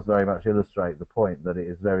that does very much illustrate the point that it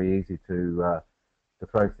is very easy to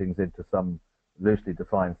throw things into some loosely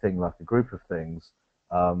defined thing like a group of things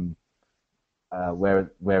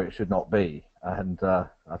where it should not be. And I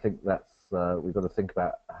think that's we've got to think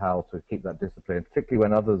about how to keep that discipline, particularly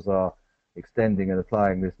when others are extending and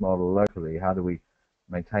applying this model locally. How do we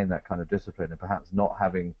maintain that kind of discipline, and perhaps not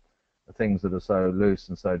having things that are so loose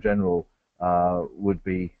and so general would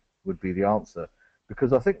be the answer?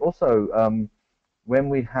 Because I think also when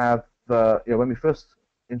we have when we first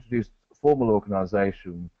introduced formal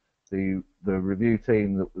organisation, the review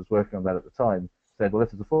team that was working on that at the time said, well,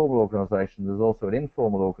 if there's a formal organisation, there's also an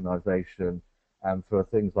informal organisation, and for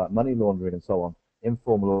things like money laundering and so on,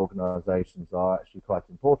 informal organisations are actually quite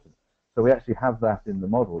important. So we actually have that in the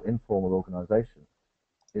model, informal organisation.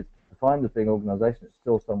 It's defined as being an organisation, it's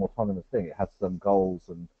still some autonomous thing. It has some goals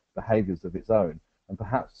and behaviours of its own, and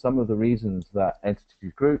perhaps some of the reasons that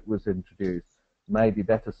entities group was introduced may be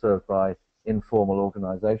better served by informal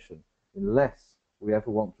organisation, unless we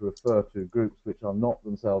ever want to refer to groups which are not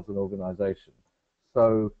themselves an organisation.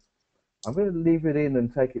 So I'm going to leave it in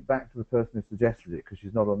and take it back to the person who suggested it, because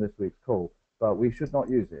she's not on this week's call, but we should not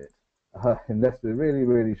use it unless we're really,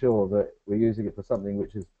 really sure that we're using it for something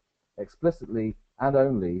which is explicitly and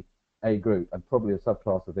only a group, and probably a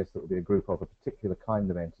subclass of this that will be a group of a particular kind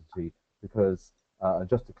of entity, because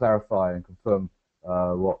just to clarify and confirm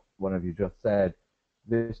what one of you just said,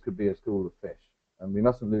 this could be a school of fish, and we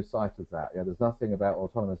mustn't lose sight of that. There's nothing about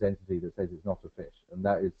autonomous entity that says it's not a fish, and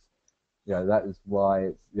that is, that is why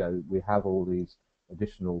it's, we have all these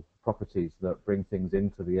additional properties that bring things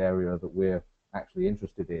into the area that we're actually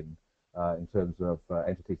interested in terms of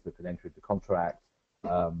entities that can enter into contracts,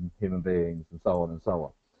 human beings, and so on and so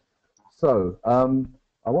on. So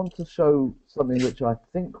I want to show something which I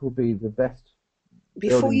think will be the best.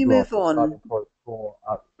 Before you move on.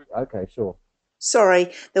 Okay, sure.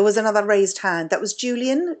 Sorry, there was another raised hand. That was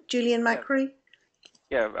Julian Macri.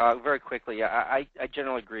 Yeah, very quickly. Yeah, I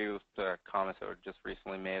generally agree with the comments that were just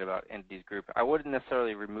recently made about entities group. I wouldn't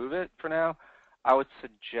necessarily remove it for now. I would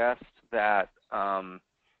suggest that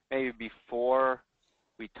maybe before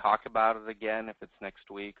we talk about it again, if it's next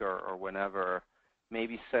week or whenever,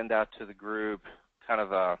 maybe send out to the group kind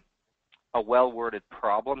of a well-worded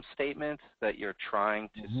problem statement that you're trying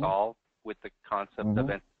to solve with the concept of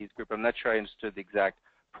entities group. I'm not sure I understood the exact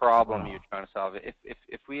problem you're trying to solve.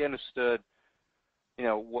 If we understood,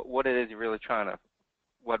 what it is you're really trying to,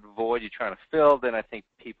 what void you're trying to fill, then I think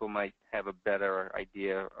people might have a better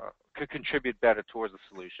idea, could contribute better towards the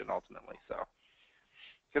solution ultimately. So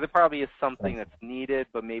there probably is something that's needed,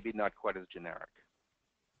 but maybe not quite as generic.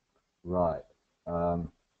 Right. And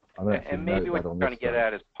maybe what you're trying to get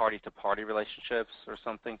at is party-to-party relationships or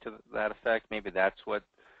something to that effect. Maybe that's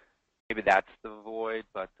the void,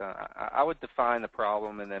 but I would define the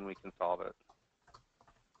problem and then we can solve it.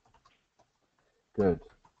 Good.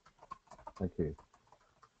 Thank you.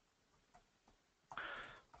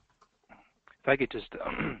 If I could just,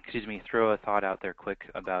 throw a thought out there quick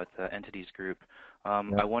about entities group.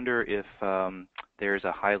 I wonder if there's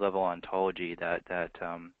a high-level ontology that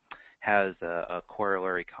has a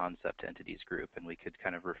corollary concept entities group, and we could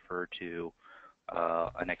kind of refer to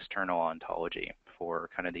an external ontology for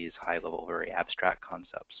kind of these high-level, very abstract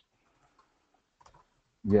concepts.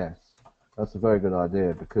 Yes, that's a very good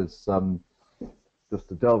idea, because just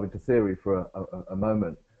to delve into theory for a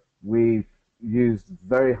moment, we've used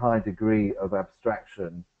very high degree of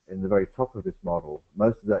abstraction in the very top of this model.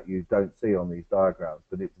 Most of that you don't see on these diagrams,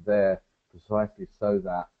 but it's there precisely so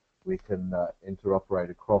that we can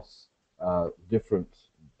interoperate across different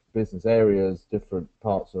business areas, different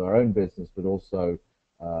parts of our own business, but also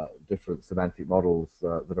different semantic models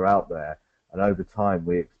that are out there. And over time,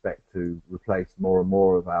 we expect to replace more and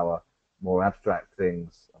more of our more abstract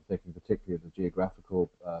things. I'm thinking particularly of the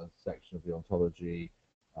geographical section of the ontology,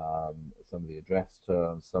 some of the address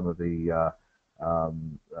terms, some of the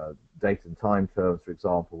date and time terms, for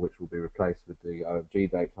example, which will be replaced with the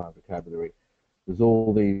OFG date time vocabulary. There's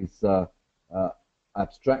all these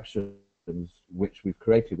abstractions which we've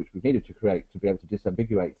created, which we've needed to create to be able to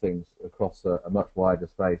disambiguate things across a much wider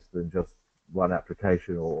space than just one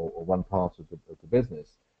application or one part of the business.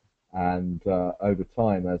 And over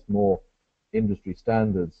time, as more industry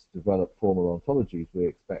standards develop formal ontologies, we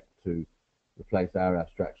expect to replace our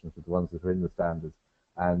abstractions with the ones that are in the standards.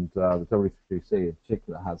 And the W3C in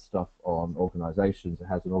particular has stuff on organizations. It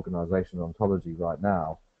has an organization ontology right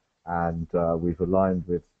now, and we've aligned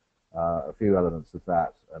with a few elements of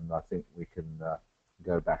that, and I think we can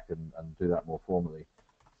go back and do that more formally.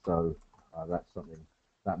 So that's something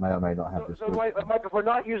that may or may not have this. So Mike, if we're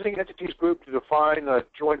not using entities group to define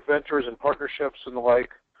joint ventures and partnerships and the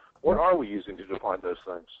like, what are we using to define those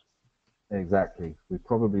things? Exactly. We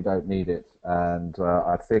probably don't need it, and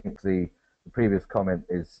I think the previous comment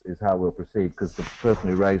is how we'll proceed, because the person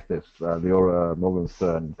who raised this, Leora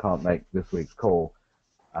Morgenstern, can't make this week's call,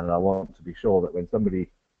 and I want to be sure that when somebody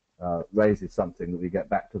raises something, that we get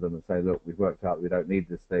back to them and say, look, we've worked out we don't need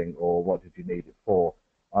this thing, or what did you need it for?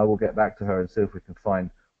 I will get back to her and see if we can find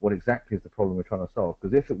what exactly is the problem we're trying to solve,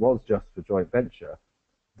 because if it was just for joint venture,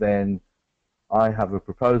 then I have a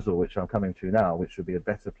proposal which I'm coming to now, which would be a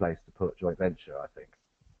better place to put joint venture, I think.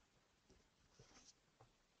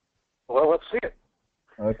 Well, let's see it.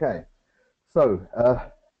 Okay, so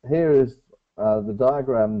here is the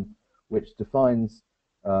diagram which defines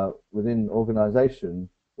within organization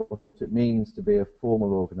what it means to be a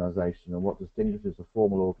formal organization and what distinguishes a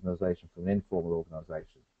formal organization from an informal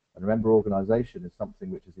organization. And remember, organization is something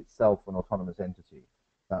which is itself an autonomous entity.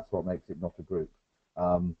 That's what makes it not a group.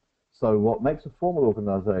 So what makes a formal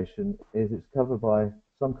organization is it's covered by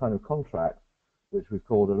some kind of contract, which we've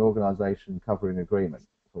called an organization covering agreement,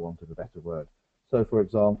 for want of a better word. So, for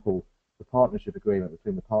example, the partnership agreement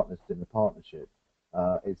between the partners in the partnership,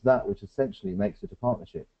 it's that which essentially makes it a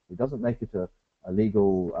partnership. It doesn't make it a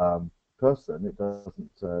legal person. It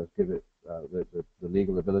doesn't give it the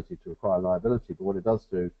legal ability to acquire liability, but what it does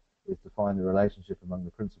do is define the relationship among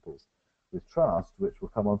the principals. With trust, which we'll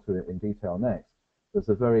come on to in detail next, there's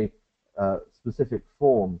a very specific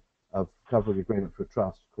form of covering agreement for a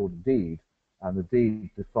trust called a deed, and the deed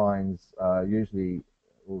defines, usually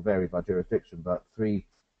will vary by jurisdiction, but 3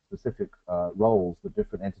 specific roles that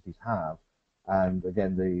different entities have, and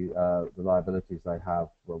again the liabilities they have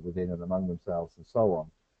within and among themselves and so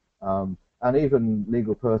on. And even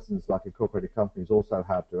legal persons like incorporated companies also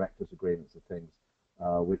have directors' agreements and things,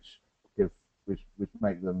 which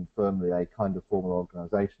make them firmly a kind of formal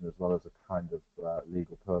organization as well as a kind of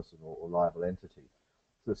legal person or liable entity.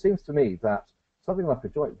 So it seems to me that something like a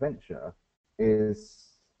joint venture is,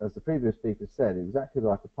 as the previous speaker said, exactly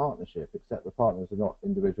like a partnership, except the partners are not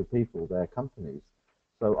individual people, they're companies.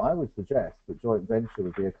 So I would suggest that joint venture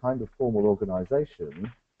would be a kind of formal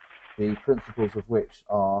organization, the principles of which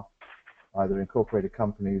are either incorporated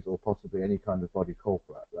companies or possibly any kind of body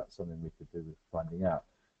corporate. That's something we could do with finding out.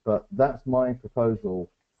 But that's my proposal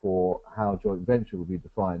for how joint venture would be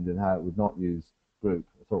defined and how it would not use group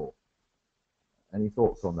at all. Any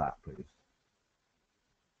thoughts on that, please?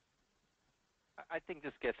 I think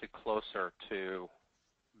this gets it closer to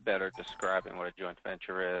better describing what a joint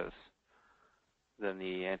venture is than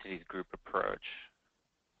the entities group approach.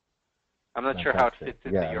 I'm not sure how it fits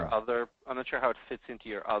into your other. I'm not sure how it fits into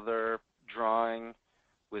your other drawing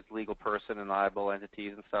with legal person and liable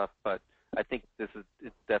entities and stuff, but I think it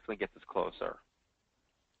definitely gets us closer.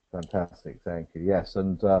 Fantastic, thank you. Yes,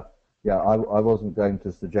 and yeah, I wasn't going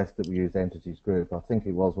to suggest that we use entities group. I think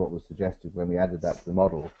it was what was suggested when we added that to the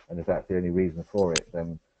model, and if that's the only reason for it,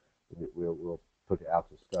 then we'll put it out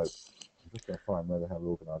of scope. I'm just going to find where the hell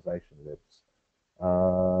organization lives.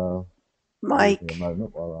 Mike. Give me a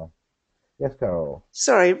moment while Yes, Carol.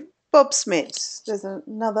 Sorry, Bob Smith. There's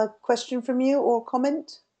another question from you or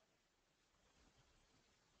comment?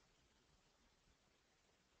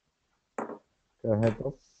 Go ahead,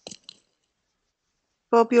 Bob.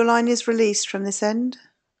 Bob, your line is released from this end.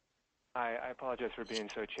 I apologize for being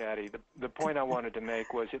so chatty. The point I wanted to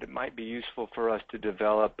make was that it might be useful for us to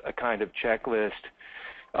develop a kind of checklist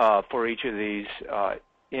for each of these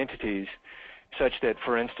entities, such that,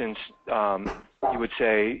 for instance, you would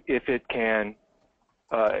say if it can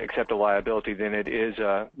accept a liability, then it is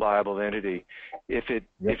a liable entity. If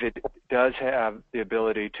it does have the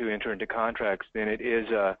ability to enter into contracts, then it is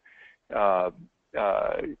a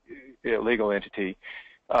legal entity.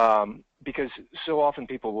 Because so often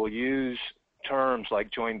people will use terms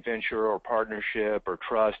like joint venture or partnership or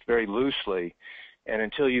trust very loosely, And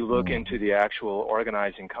until you look into the actual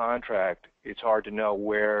organizing contract, it's hard to know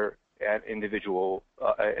where an individual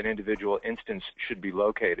instance should be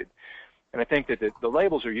located. And I think that the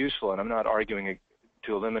labels are useful, and I'm not arguing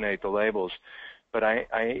to eliminate the labels, but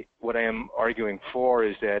what I am arguing for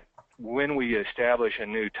is that when we establish a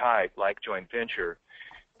new type like joint venture,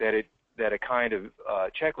 that a kind of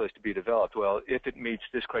checklist to be developed. Well, if it meets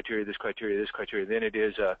this criteria, this criteria, this criteria, then it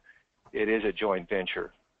is a joint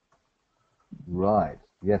venture. Right.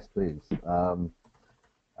 Yes, please.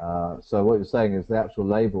 So what you're saying is the actual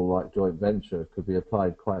label, like joint venture, could be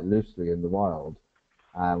applied quite loosely in the wild,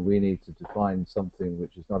 and we need to define something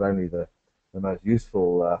which is not only the most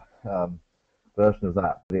useful version of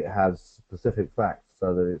that, but it has specific facts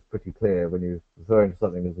so that it's pretty clear when you refer to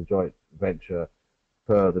something as a joint venture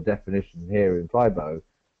per the definition here in FIBO,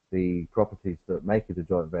 the properties that make it a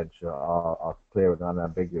joint venture are clear and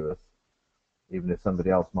unambiguous. Even if somebody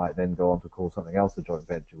else might then go on to call something else a joint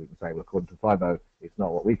venture, we can say, well, according to FIBO, it's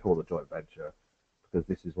not what we call a joint venture because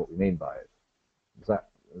this is what we mean by it. Is that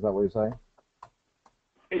what you're saying?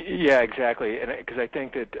 Yeah, exactly. And because I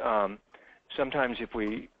think that sometimes if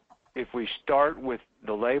we start with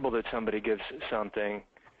the label that somebody gives something,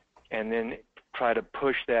 and then try to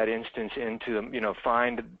push that instance into,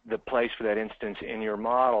 find the place for that instance in your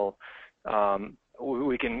model,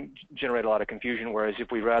 we can generate a lot of confusion. Whereas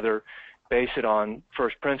if we rather base it on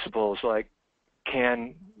first principles, like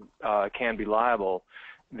can be liable,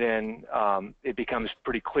 then it becomes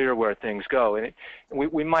pretty clear where things go. And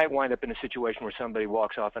we might wind up in a situation where somebody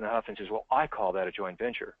walks off in a huff and says, "Well, I call that a joint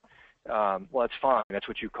venture." Well, that's fine. That's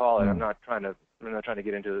what you call it. I'm not trying to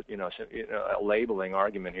get into a labeling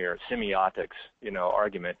argument here, semiotics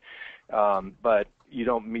argument. But you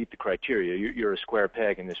don't meet the criteria. You're a square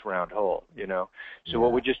peg in this round hole. So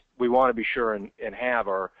what we want to be sure and have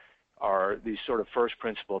are these sort of first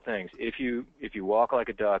principle things. If you walk like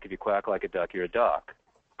a duck, if you quack like a duck, you're a duck.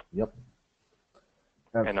 Yep.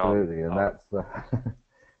 Absolutely, and that's the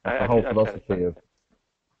whole philosophy of.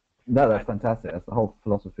 No, that's fantastic. That's the whole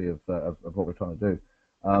philosophy of what we're trying to do.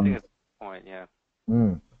 I think it's a point, yeah.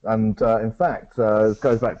 And in fact, this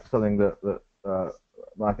goes back to something that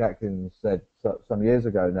Mike Atkins said some years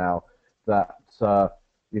ago now, that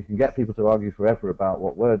you can get people to argue forever about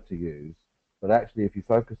what word to use, but actually if you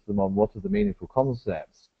focus them on what are the meaningful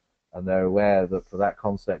concepts, and they're aware that for that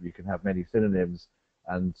concept you can have many synonyms,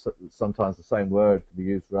 and sometimes the same word can be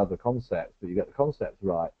used for other concepts, but you get the concepts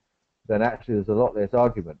right, then actually there's a lot less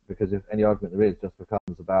argument, because if any argument there is just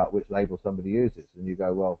becomes about which label somebody uses, and you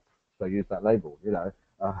go, well, so use that label, but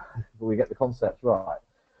we get the concepts right.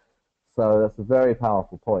 So that's a very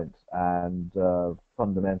powerful point and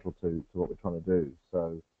fundamental to what we're trying to do.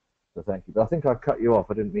 So thank you. But I think I cut you off.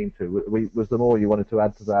 I didn't mean to. Was there more you wanted to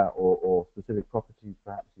add to that, or specific properties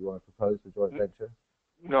perhaps you want to propose for joint venture?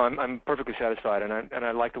 No, I'm perfectly satisfied, and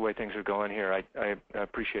I like the way things are going here. I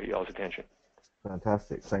appreciate y'all's attention.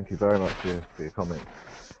 Fantastic. Thank you very much for your comment.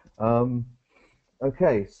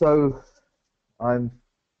 Okay, so I'm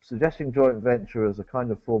suggesting joint venture as a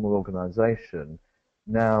kind of formal organization.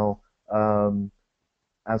 Now,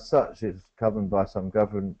 as such, it's governed by some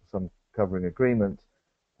covering agreement.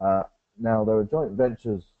 Now, there are joint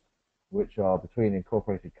ventures which are between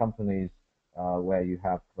incorporated companies where you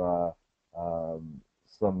have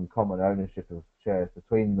some common ownership of shares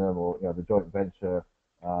between them, or the joint venture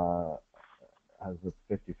has a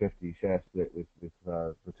 50-50 share split with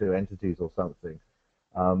the two entities or something.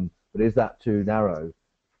 But is that too narrow?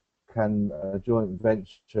 Can a joint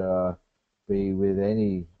venture be with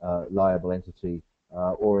any liable entity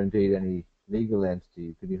or indeed any legal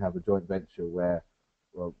entity? Can you have a joint venture where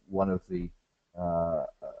one of the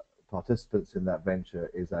participants in that venture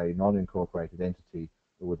is a non-incorporated entity,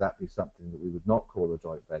 or would that be something that we would not call a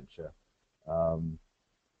joint venture?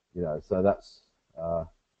 So that's a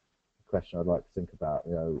question I'd like to think about.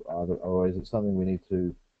 Or is it something we need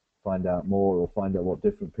to find out more, or find out what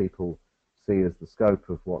different people see as the scope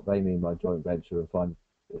of what they mean by joint venture, and find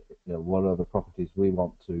what are the properties we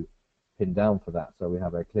want to pin down for that, so we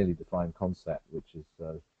have a clearly defined concept which is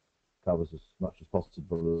covers as much as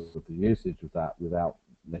possible of the usage of that without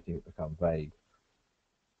letting it become vague.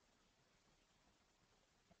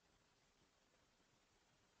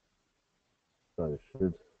 So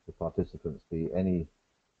should the participants be any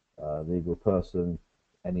legal person,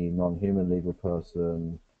 any non-human legal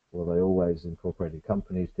person, or are they always incorporated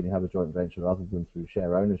companies? Can you have a joint venture other than through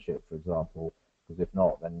share ownership, for example? Because if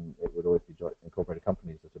not, then it would always be incorporated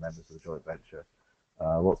companies that are members of the joint venture.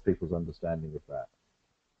 What's people's understanding of that?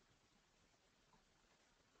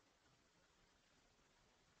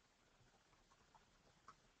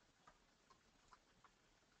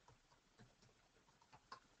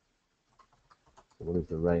 So what is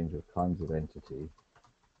the range of kinds of entity?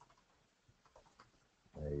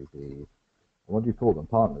 Maybe, what do you call them?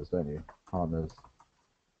 Partners, don't you? Partners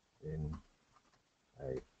in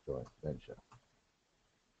a joint venture.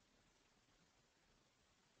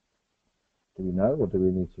 Do we know, or do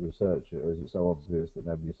we need to research it, or is it so obvious that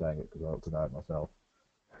nobody's saying it because I ought to know it myself?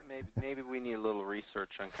 Maybe we need a little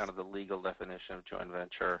research on kind of the legal definition of joint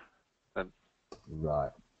venture.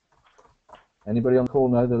 Right. Anybody on call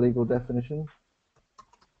know the legal definition?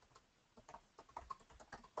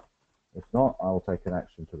 If not, I'll take an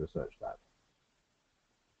action to research that.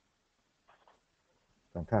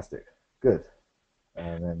 Fantastic. Good.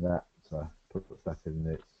 And then that puts that in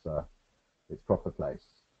its proper place.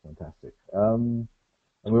 Fantastic. And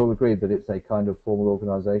we all agreed that it's a kind of formal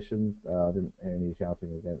organisation. I didn't hear any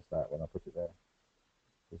shouting against that when I put it there.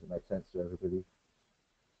 Does it make sense to everybody?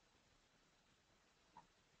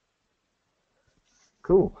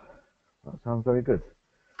 Cool. That sounds very good.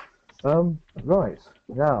 Right.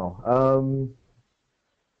 Now,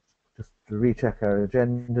 just to recheck our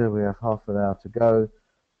agenda, we have half an hour to go.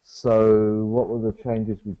 So what were the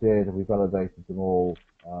changes we did? Have we validated them all?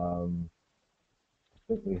 I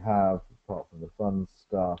think we have, apart from the fun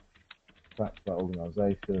stuff, facts about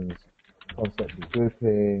organisations, concept of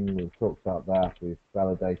grouping, we've talked about that, we've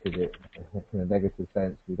validated it in a negative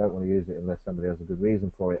sense. We don't want to use it unless somebody has a good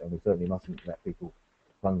reason for it, and we certainly mustn't let people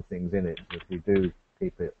fund things in it. If we do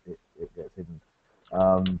keep it, it gets hidden.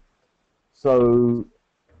 So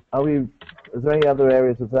is there any other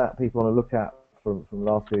areas of that people want to look at from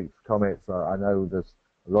last week's comments? I know there's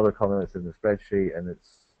a lot of comments in the spreadsheet, and it's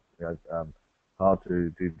hard to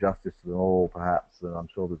do justice to them all, perhaps, and I'm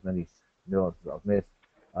sure there's many nuances that I've missed.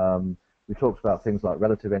 We talked about things like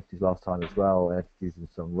relative entities last time as well, entities in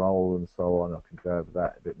some role and so on. I can go over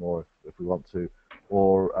that a bit more if we want to.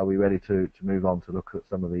 Or are we ready to move on to look at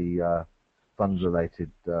some of the fund-related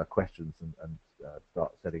questions and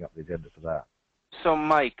start setting up the agenda for that? So,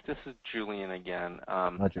 Mike, this is Julian again.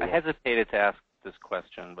 I hesitated to ask this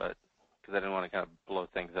question, but because I didn't want to kind of blow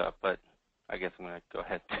things up, but I guess I'm going to go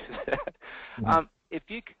ahead and do that. If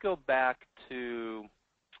you could go back to,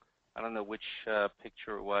 I don't know which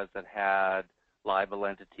picture it was that had liable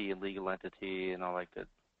entity and legal entity and all that good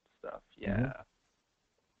stuff. Yeah.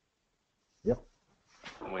 Yep.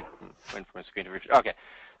 I'm waiting for my screen to reach. Okay.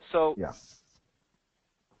 So, yeah.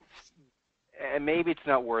 And maybe it's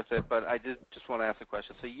not worth it, but I just want to ask a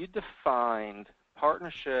question. So you defined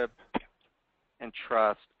partnership and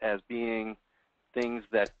trust as being things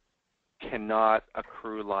that cannot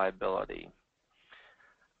accrue liability.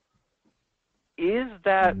 Is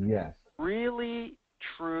that really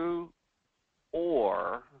true,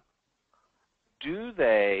 or do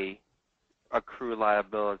they accrue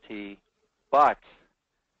liability, but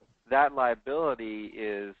that liability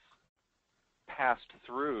is passed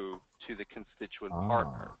through to the constituent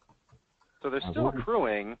partner? So they're still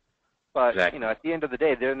accruing, but you know, at the end of the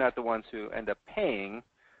day, they're not the ones who end up paying,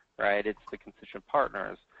 right? It's the constituent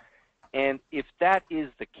partners. And if that is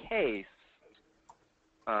the case,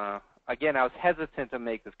 again, I was hesitant to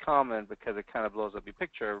make this comment because it kind of blows up your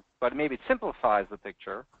picture, but maybe it simplifies the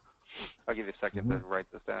picture. I'll give you a second to write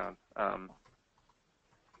this down.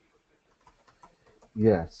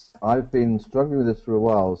 Yes, I've been struggling with this for a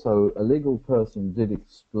while. So a legal person did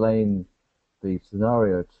explain the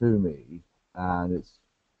scenario to me, and it's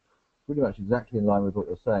pretty much exactly in line with what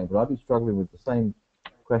you're saying, but I've been struggling with the same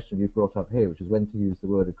question you brought up here, which is when to use the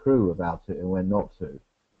word accrue about it and when not to.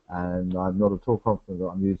 And I'm not at all confident that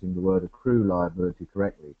I'm using the word accrue liability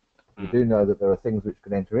correctly. We do know that there are things which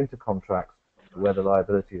can enter into contracts where the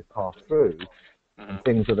liability is passed through, and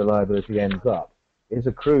things where the liability ends up. Is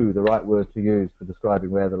accrue the right word to use for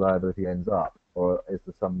describing where the liability ends up, or is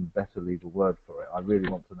there some better legal word for it? I really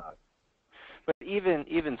want to know. But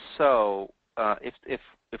even so, if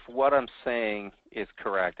what I'm saying is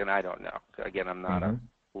correct, and I don't know, again, I'm not a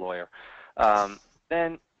lawyer,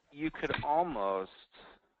 then you could almost,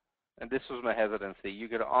 and this was my hesitancy, you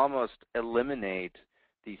could almost eliminate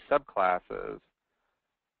these subclasses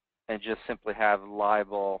and just simply have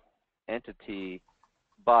liable entity,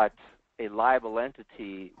 but a liable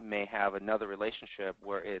entity may have another relationship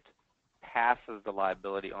where it passes the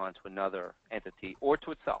liability on to another entity or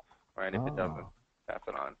to itself, right, if it doesn't pass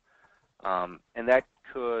it on. And that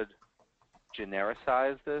could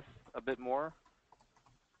genericize this a bit more.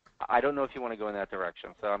 I don't know if you want to go in that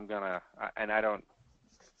direction, so I'm going to, and I don't,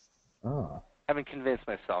 haven't convinced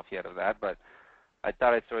myself yet of that, but I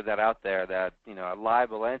thought I'd throw that out there that, you know, a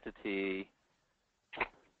liable entity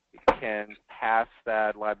can pass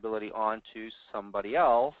that liability on to somebody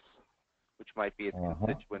else, which might be its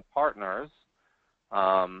constituent partners,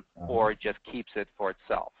 or it just keeps it for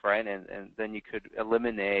itself, right? And then you could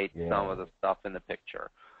eliminate some of the stuff in the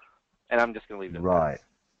picture. And I'm just going to leave it at that.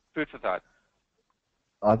 Food for thought.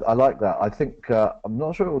 I like that. I think I'm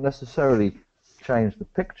not sure it will necessarily change the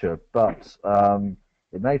picture, but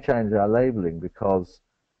it may change our labeling, because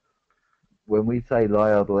when we say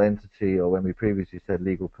liable entity, or when we previously said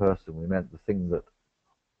legal person, we meant the thing that,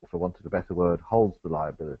 if I wanted a better word, holds the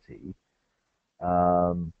liability.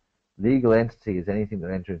 Legal entity is anything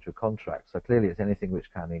that enters into a contract. So clearly it's anything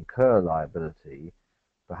which can incur liability.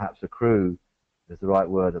 Perhaps accrue is the right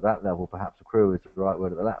word at that level. Perhaps accrue is the right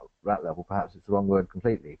word at that level. Perhaps it's the wrong word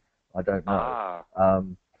completely. I don't know.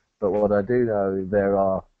 But what I do know, there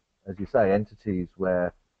are, as you say, entities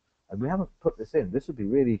where, and we haven't put this in, this would be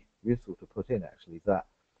really useful to put in actually, that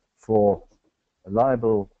for a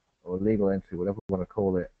liable or legal entity, whatever we want to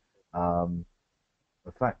call it,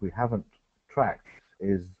 the fact we haven't tracked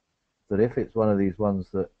is that if it's one of these ones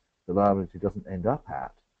that the liability doesn't end up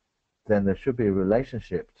at, then there should be a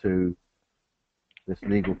relationship to this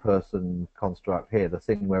legal person construct here, the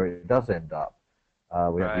thing where it does end up.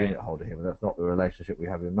 We have the unit holder here, but that's not the relationship we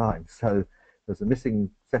have in mind. So there's a missing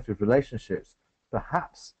set of relationships.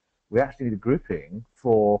 Perhaps we actually need a grouping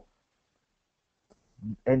for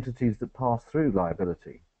entities that pass through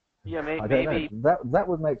liability. Yeah, maybe that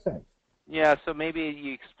would make sense. Yeah, so maybe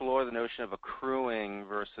you explore the notion of accruing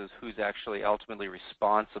versus who's actually ultimately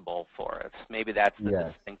responsible for it. Maybe that's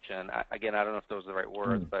the distinction. Again, I don't know if those are the right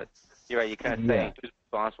words, but you're right. You kind of saying who's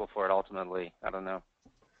responsible for it ultimately. I don't know.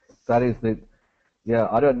 That is the,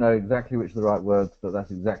 I don't know exactly which are the right words, but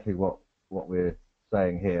that's exactly what we're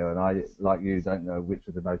saying here. And I, like you, don't know which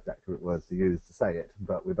are the most accurate words to use to say it,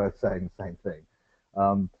 but we're both saying the same thing.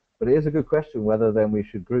 But it is a good question whether then we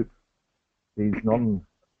should group these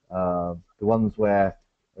the ones where,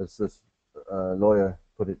 as this lawyer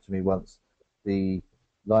put it to me once, the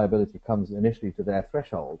liability comes initially to their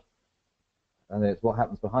threshold, and it's what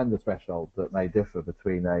happens behind the threshold that may differ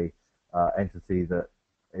between a entity that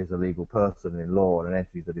is a legal person in law and an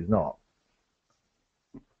entity that is not.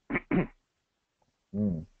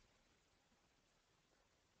 Do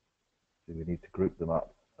we need to group them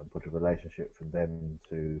up and put a relationship from them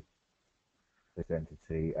to this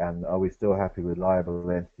entity? And are we still happy with liable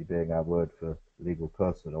entity being our word for legal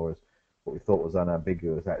person, or is what we thought was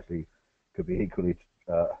unambiguous actually could be equally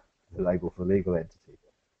the label for legal entity?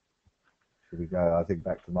 Should we go, I think,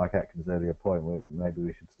 back to Mike Atkins' earlier point, where maybe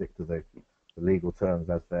we should stick to the legal terms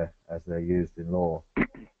as they're used in law,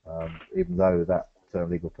 even though that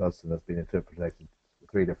term legal person has been interpreted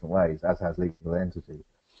 3 different ways, as has legal entity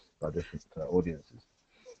by different audiences.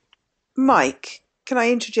 Mike, can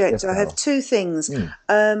I interject? Yes, I have 2 things.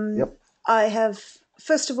 I have,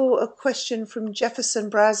 first of all, a question from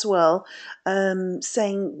Jefferson Braswell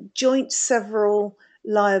saying joint several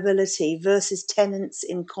liability versus tenants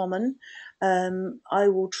in common. I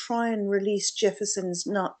will try and release Jefferson's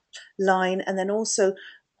line, and then also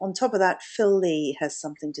on top of that, Phil Lee has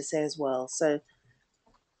something to say as well. So,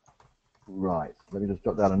 right, let me just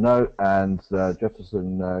jot down a note. And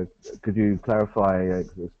Jefferson, could you clarify,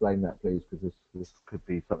 explain that, please? Because this could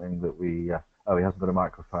be something that we. Oh, he hasn't got a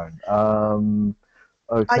microphone.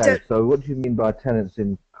 Okay, so what do you mean by tenants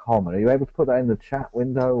in common? Are you able to put that in the chat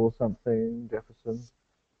window or something, Jefferson?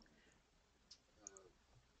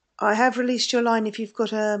 I have released your line if you've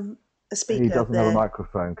got a speaker. He doesn't there. have a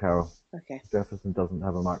microphone, Carol. Okay. Jefferson doesn't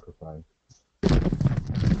have a microphone.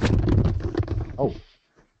 Oh,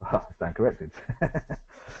 I stand corrected. Are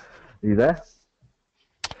you there?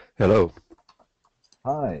 Hello.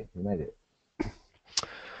 Hi, you made it.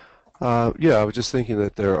 Yeah, I was just thinking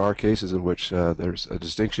that there are cases in which there's a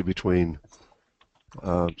distinction between,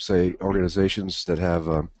 say, organizations that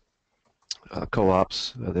have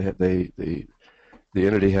co-ops. The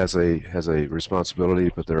entity has a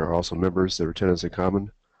responsibility, but there are also members that are tenants in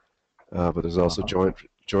common. But there's also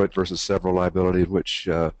joint versus several liability, in which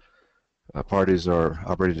parties are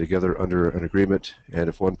operating together under an agreement, and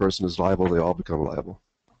if one person is liable, they all become liable.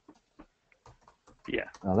 Yeah.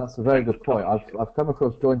 Now that's a very good point. I've come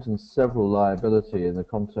across joint and several liability in the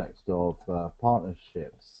context of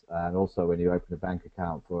partnerships, and also when you open a bank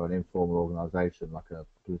account for an informal organisation like a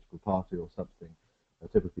political party or something.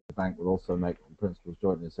 Typically, the bank will also make the principals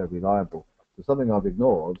jointly and severally liable. So something I've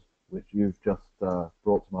ignored, which you've just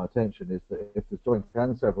brought to my attention, is that if there's joint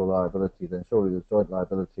and several liability, then surely there's joint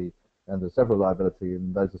liability and there's several liability,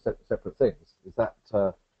 and those are separate things. Is that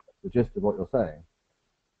the gist of what you're saying?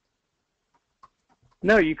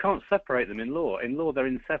 No, you can't separate them in law. In law, they're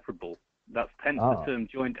inseparable. That's hence the term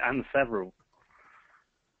joint and several.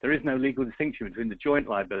 There is no legal distinction between the joint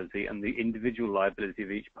liability and the individual liability of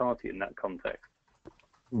each party in that context.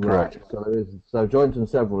 Right. So joint and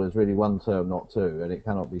several is really one term, not two, and it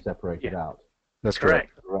cannot be separated out. That's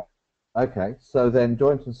correct. Right. Okay. So then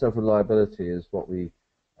joint and several liability is what we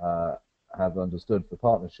have understood for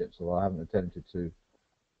partnerships, although I haven't attempted to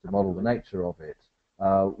model the nature of it.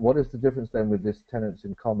 What is the difference then with this tenants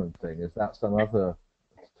in common thing? Is that some other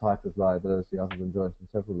type of liability other than joint and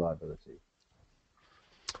several liability?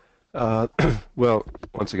 Well,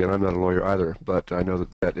 once again, I'm not a lawyer either, but I know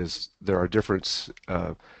that there are different.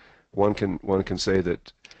 One can say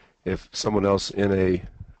that if someone else in a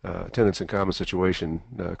tenants in common situation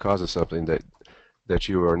causes something that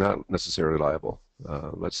you are not necessarily liable.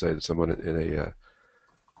 Let's say that someone in a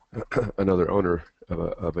another owner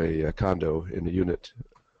of a condo in a unit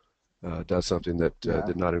does something that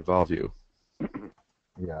did not involve you.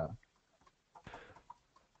 Yeah.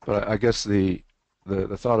 But I guess the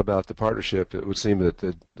thought about the partnership, it would seem that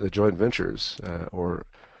the joint ventures or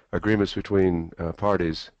agreements between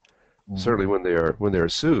parties, certainly when they are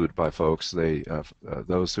sued by folks,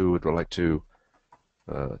 those who would like to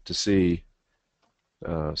see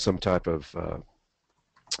some type of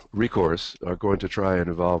recourse are going to try and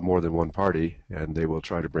involve more than one party, and they will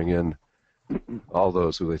try to bring in all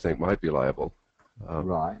those who they think might be liable.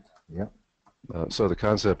 Right. Yep. So the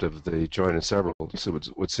concept of the joint and several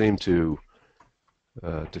would seem to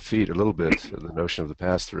defeat a little bit the notion of the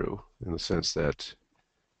pass-through, in the sense that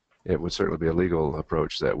it would certainly be a legal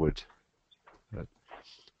approach that would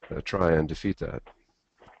try and defeat that.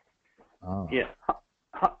 Oh. Yeah.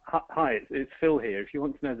 Hi, it's Phil here. If you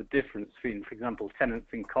want to know the difference between, for example, tenants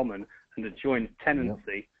in common and a joint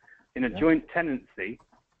tenancy, in a joint tenancy,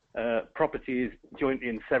 property is jointly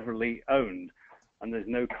and severally owned, and there's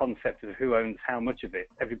no concept of who owns how much of it.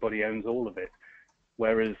 Everybody owns all of it.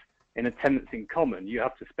 Whereas in a tenancy in common, you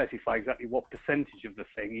have to specify exactly what percentage of the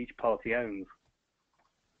thing each party owns.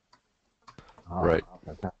 Right.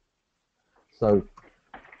 Okay. So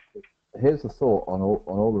here's the thought on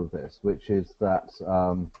all of this, which is that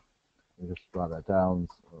let me just write that down.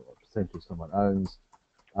 What percentage someone owns?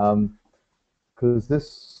 Because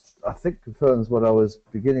this, I think, confirms what I was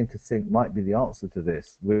beginning to think might be the answer to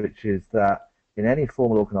this, which is that in any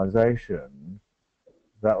formal organization,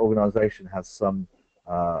 that organization has some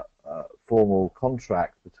formal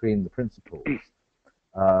contract between the principals.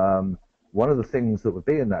 One of the things that would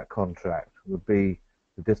be in that contract would be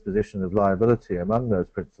the disposition of liability among those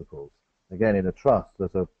principals. Again, in a trust,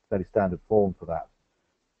 there's a fairly standard form for that,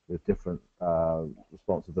 with different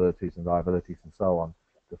responsibilities and liabilities and so on,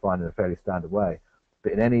 defined in a fairly standard way.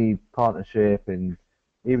 But in any partnership, even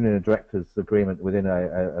in a director's agreement within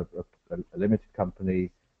a limited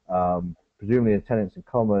company, presumably in tenants in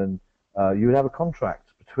common, you would have a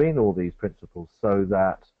contract between all these principals, so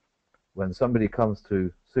that when somebody comes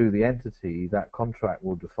to sue the entity, that contract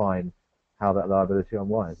will define how that liability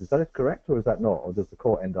unwinds. Is that correct, or is that not? Or does the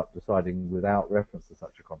court end up deciding without reference to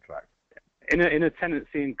such a contract? In a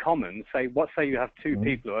tenancy in common, say you have two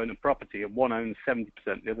people who own a property, and one owns 70%,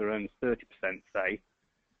 the other owns 30%, say.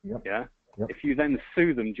 Yep. Yeah. Yep. If you then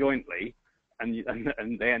sue them jointly, and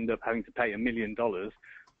they end up having to pay $1 million,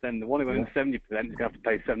 then the one who owns 70% is going to have to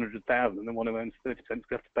pay $700,000, and the one who owns 30% is going to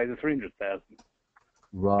have to pay the $300,000.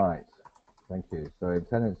 Right. Thank you. So in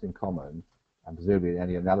tenants in common, and presumably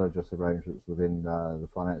any analogous arrangements within the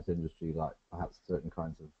finance industry, like perhaps certain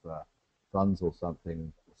kinds of funds or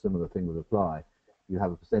something, a similar thing would apply. You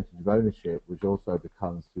have a percentage of ownership, which also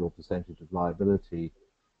becomes your percentage of liability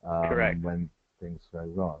when things go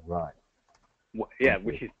wrong. Right. Yeah,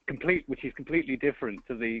 which is completely different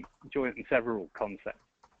to the joint and several concept.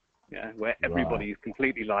 Yeah, where everybody is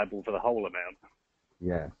completely liable for the whole amount.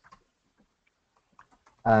 Yeah.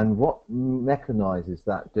 And what mechanizes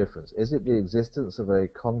that difference? Is it the existence of a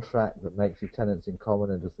contract that makes you tenants in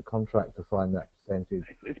common, and does the contract define that percentage?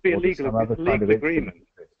 It's a legal agreement.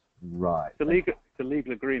 Right. It's a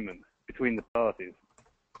legal agreement between the parties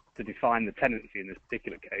to define the tenancy in this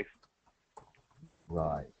particular case.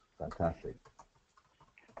 Right. Fantastic.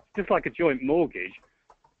 It's just like a joint mortgage,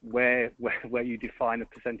 where you define a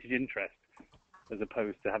percentage interest, as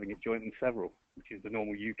opposed to having it joint and several, which is the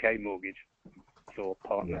normal UK mortgage for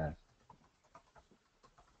partners.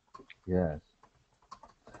 Yes.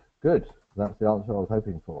 Good. That's the answer I was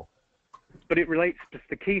hoping for. But it relates.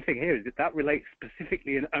 The key thing here is that relates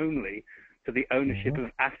specifically and only to the ownership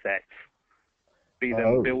of assets, be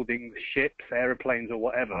them buildings, ships, aeroplanes, or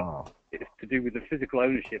whatever. It's to do with the physical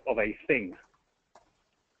ownership of a thing.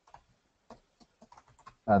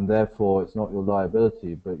 And therefore, it's not your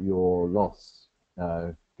liability, but your loss,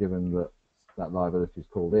 given that that liability is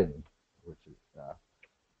called in, which is.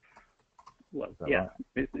 Well, yeah,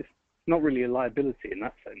 right? It's not really a liability in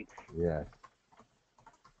that sense. Yeah.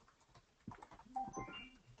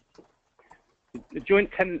 a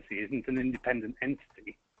joint tenancy isn't an independent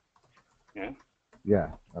entity. Yeah.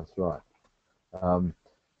 Yeah, that's right.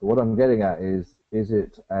 What I'm getting at is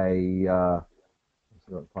it a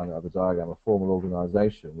let's find another diagram, a formal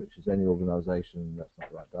organisation, which is any organisation, that's not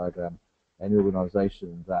the right diagram, any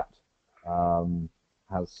organisation that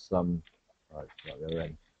has some,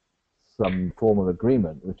 some formal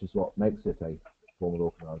agreement, which is what makes it a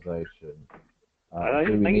formal organisation.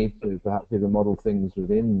 Do we need to perhaps even model things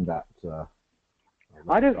within that?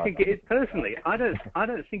 I don't think it is personally. I don't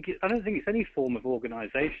think it's any form of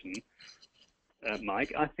organisation,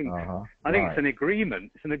 Mike. I think it's an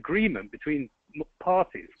agreement. It's an agreement between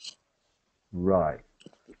parties. Right.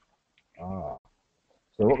 Ah.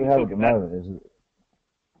 So what we have at the moment is.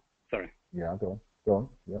 Sorry. Yeah, go on. Go on.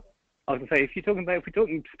 Yeah. I was going to say, if we're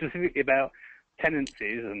talking specifically about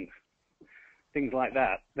tenancies and things like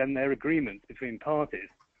that, then they're agreements between parties.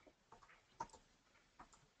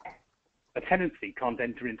 A tenancy can't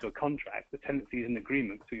enter into a contract. The tenancy is an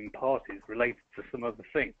agreement between parties related to some other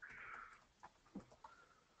thing.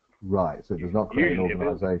 Right. So it does not create an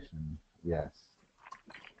organisation. Yes.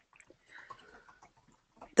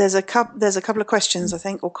 There's a couple of questions, I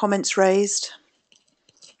think, or comments raised.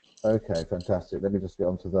 Okay, fantastic. Let me just get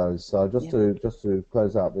onto those. So just to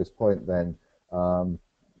close out this point, then,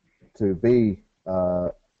 to be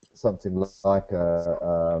something like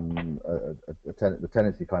the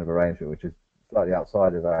tenancy kind of arrangement, which is slightly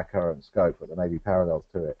outside of our current scope, but there may be parallels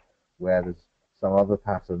to it, where there's some other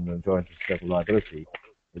pattern than joint and several liability.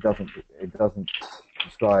 It doesn't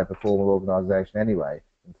describe a formal organisation anyway.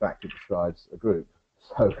 In fact, it describes a group.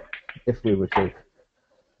 So if we were to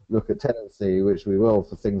look at tenancy, which we will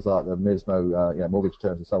for things like the MISMO, mortgage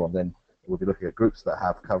terms and so on, then we'll be looking at groups that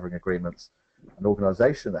have covering agreements. An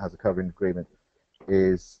organisation that has a covering agreement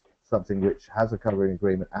is something which has a covering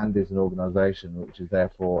agreement and is an organisation, which is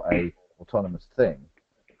therefore a autonomous thing.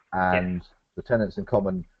 And the tenants in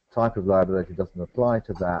common type of liability doesn't apply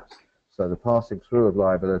to that. So the passing through of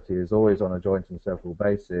liability is always on a joint and several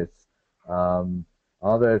basis.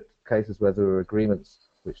 Are there cases where there are agreements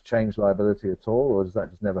which change liability at all, or does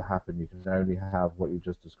that just never happen? You can only have what you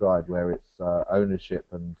just described, where it's ownership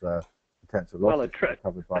and potential losses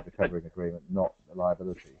covered by the covering agreement, not the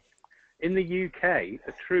liability. In the UK,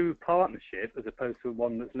 a true partnership, as opposed to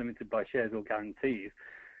one that's limited by shares or guarantees,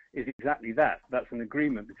 is exactly that. That's an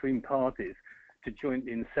agreement between parties to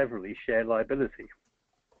jointly and severally share liability.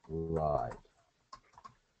 Right.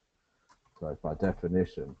 So by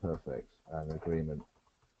definition, perfect, an agreement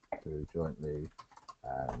to jointly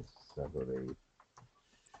and severally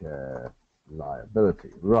share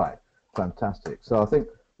liability. Right, fantastic. So I think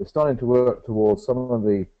we're starting to work towards some of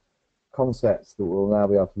the concepts that we'll now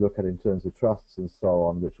be able to look at in terms of trusts and so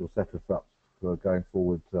on, which will set us up for going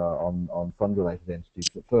forward on fund-related entities.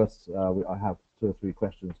 But first, I have 2 or 3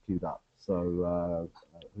 questions queued up. So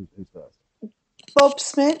who's first? Bob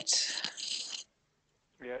Smith.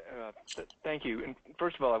 Yeah, thank you. And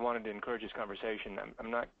first of all, I wanted to encourage this conversation.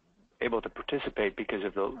 I'm not able to participate because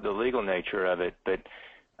of the legal nature of it, but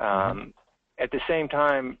at the same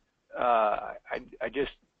time, I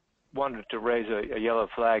just wanted to raise a yellow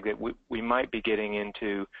flag that we might be getting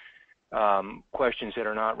into questions that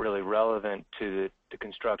are not really relevant to the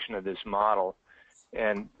construction of this model,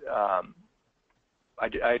 and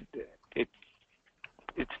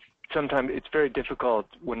sometimes it's very difficult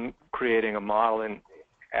when creating a model in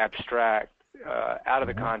abstract out of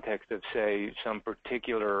the context of, say, some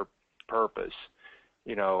particular purpose,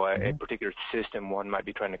 a particular system one might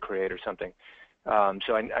be trying to create or something.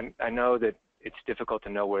 So I know that it's difficult to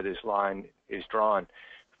know where this line is drawn.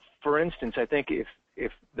 For instance, I think if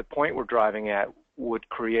the point we're driving at would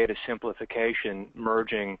create a simplification,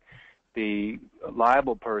 merging the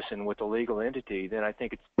liable person with the legal entity, then I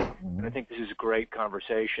think this is a great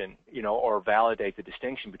conversation, or validate the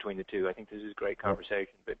distinction between the two. I think this is a great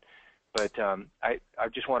conversation, but I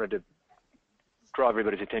just wanted to draw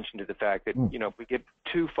everybody's attention to the fact that if we get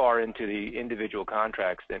too far into the individual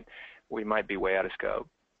contracts, then we might be way out of scope.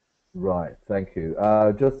 Right, thank you.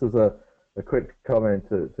 Just as a quick comment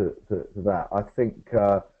to that, I think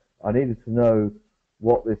I needed to know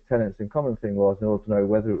what this tenants in common thing was in order to know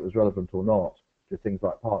whether it was relevant or not to things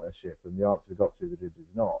like partnership, and the answer we got to that it is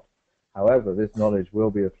not. However, this knowledge will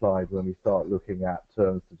be applied when we start looking at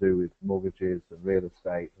terms to do with mortgages and real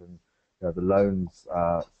estate and the loans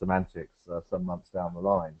semantics some months down the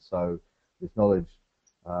line. So this knowledge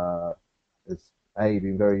has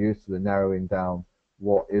been very useful in narrowing down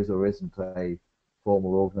what is or isn't a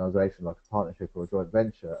formal organisation like a partnership or a joint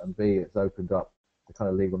venture, and B, it's opened up the kind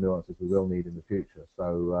of legal nuances we will need in the future.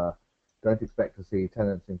 So don't expect to see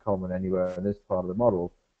tenants in common anywhere in this part of the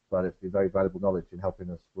model, but it's been very valuable knowledge in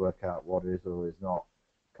helping us work out what is or is not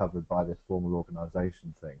covered by this formal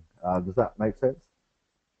organisation thing. Does that make sense?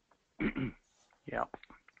 Yeah,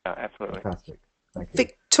 absolutely. Fantastic. Thank you.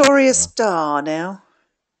 Victoria Starr now.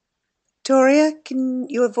 Victoria, can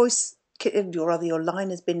your voice, or rather your line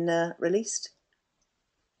has been released?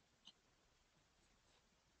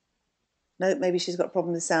 No, maybe she's got a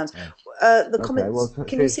problem with sound. The comments. Well,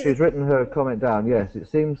 can you see she's written her comment down. Yes, it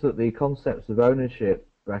seems that the concepts of ownership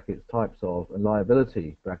 (brackets types of) and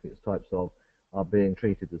liability (brackets types of) are being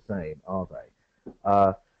treated the same, are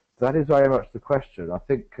they? That is very much the question. I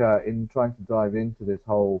think in trying to dive into this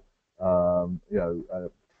whole,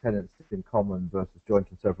 tenants in common versus joint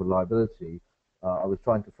and several liability, I was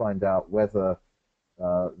trying to find out whether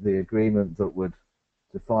the agreement that would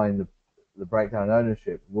define the breakdown in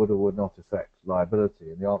ownership would or would not affect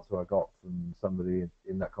liability. And the answer I got from somebody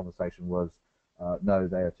in that conversation was, no,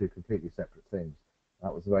 they are two completely separate things.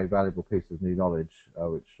 That was a very valuable piece of new knowledge,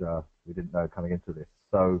 which we didn't know coming into this.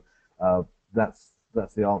 So that's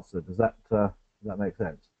the answer. Does that make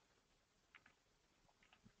sense?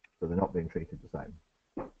 So they're not being treated the same.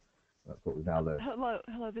 That's what we've now learned.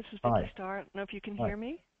 Hello. This is Vicky Starr. I don't know if you can hear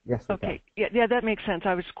me. Yes. Okay. Yeah, that makes sense.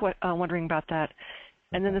 I was wondering about that.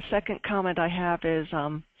 And then the second comment I have is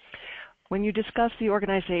when you discuss the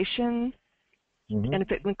organization, and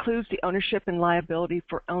if it includes the ownership and liability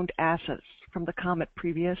for owned assets from the comment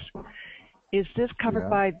previous, is this covered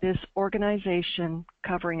by this organization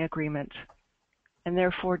covering agreement? And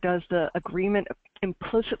therefore, does the agreement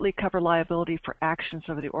implicitly cover liability for actions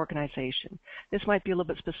of the organization? This might be a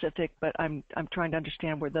little bit specific, but I'm trying to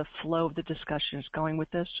understand where the flow of the discussion is going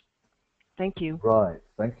with this. Thank you. Right.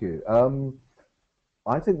 Thank you.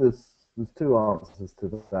 I think there's two answers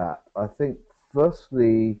to that. I think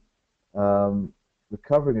firstly, the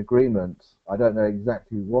covering agreement, I don't know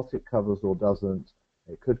exactly what it covers or doesn't.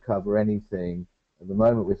 It could cover anything. At the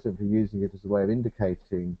moment, we're simply using it as a way of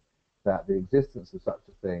indicating that the existence of such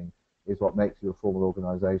a thing is what makes you a formal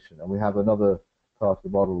organisation. And we have another part of the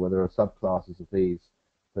model where there are subclasses of these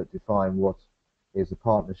that define what is a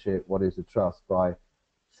partnership, what is a trust, by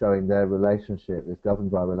showing their relationship is governed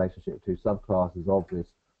by a relationship to subclasses of this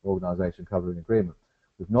organisation covering agreement.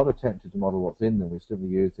 We've not attempted to model what's in them. We've simply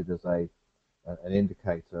used it as an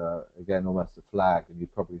indicator, again, almost a flag, and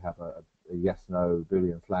you'd probably have a yes/no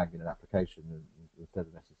Boolean flag in an application instead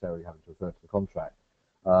of necessarily having to refer to the contract.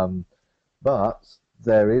 But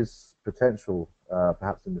there is potential,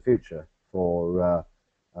 perhaps in the future, for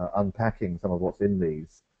unpacking some of what's in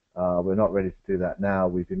these. We're not ready to do that now.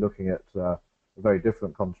 We've been looking at very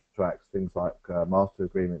different contracts, things like master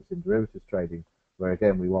agreements in derivatives trading, where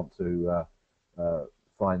again we want to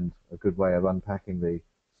find a good way of unpacking the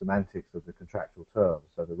semantics of the contractual terms,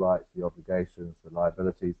 so the rights, the obligations, the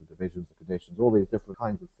liabilities, the divisions, the conditions, all these different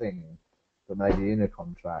kinds of things that may be in a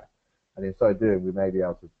contract. And in so doing, we may be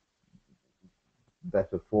able to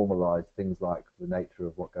better formalize things like the nature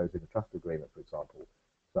of what goes in a trust agreement, for example.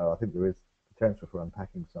 So I think there is potential for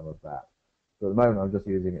unpacking some of that. But at the moment, I'm just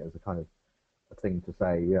using it as a kind of a thing to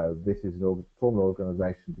say, this is a formal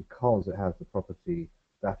organization because it has the property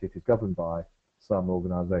that it is governed by some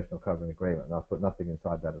organizational covering agreement. And I've put nothing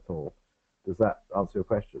inside that at all. Does that answer your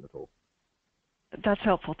question at all? That's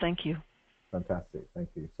helpful. Thank you. Fantastic. Thank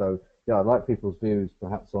you. So, yeah, I'd like people's views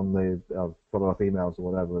perhaps on the follow-up emails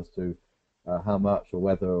or whatever as to how much or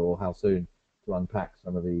whether or how soon to unpack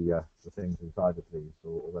some of the things inside of these,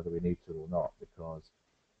 or whether we need to or not, because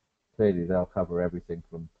clearly they'll cover everything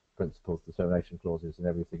from principles to termination clauses and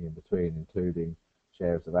everything in between, including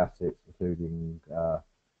shares of assets, including the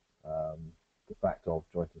fact of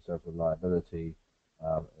joint and several liability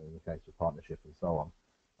in the case of partnership and so on.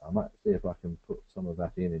 I might see if I can put some of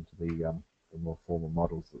that into the more formal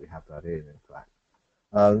models that we have that in fact.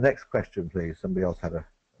 The next question, please. Somebody else had a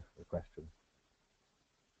question.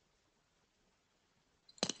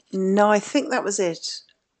 No, I think that was it.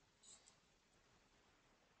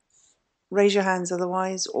 Raise your hands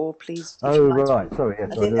otherwise, or please. Oh, right. Sorry.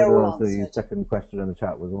 Yes, I didn't realise the answered. second question in the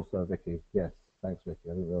chat was also Vicky. Yes, thanks, Vicky.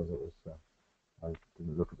 I didn't realise it was. I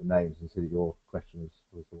didn't look at the names and see that your question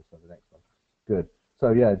was also the next one. Good.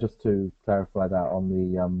 So yeah, just to clarify that on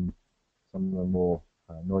the some of the more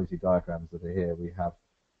noisy diagrams that are here, we have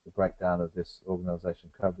the breakdown of this organisation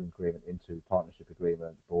covering agreement into partnership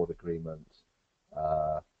agreement, board agreement.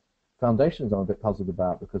 Foundations I'm a bit puzzled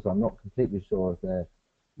about because I'm not completely sure if they're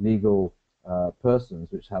legal persons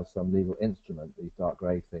which have some legal instrument, these dark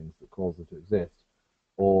grey things that cause them to exist,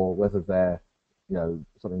 or whether they're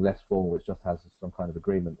something less formal which just has some kind of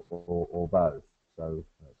agreement, or both. So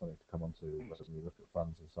something to come on to when you look at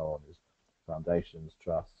funds and so on is foundations,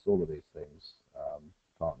 trusts, all of these things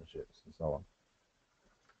partnerships, and so on.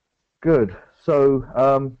 Good.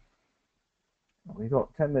 So we've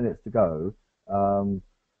got 10 minutes to go. The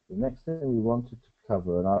next thing we wanted to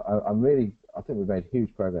cover, and I think we've made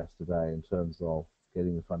huge progress today in terms of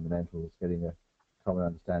getting the fundamentals, getting a common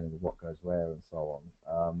understanding of what goes where, and so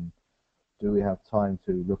on. Do we have time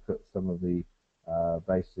to look at some of the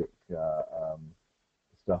basic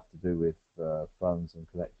stuff to do with funds and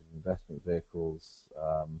collective investment vehicles?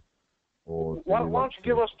 Why don't you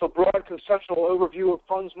give us the broad conceptual overview of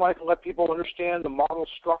funds, Mike, and let people understand the model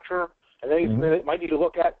structure and anything they might need to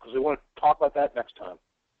look at, because we want to talk about that next time.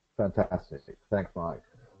 Fantastic. Thanks, Mike.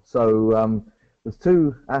 So there's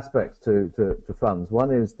two aspects to funds.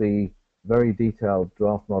 One is the very detailed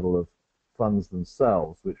draft model of funds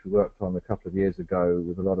themselves, which we worked on a couple of years ago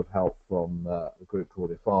with a lot of help from a group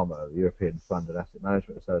called IFAMA, the European Fund and Asset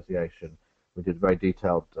Management Association. We did a very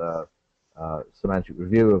detailed semantic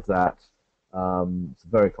review of that. It's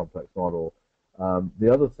a very complex model.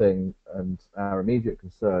 The other thing, and our immediate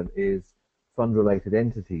concern, is fund-related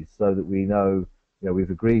entities, so that we know, we've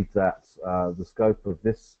agreed that the scope of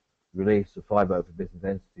this release of FIBO for business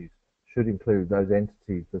entities should include those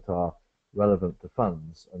entities that are relevant to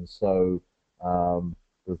funds. And so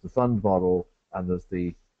there's the fund model and there's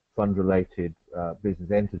the fund-related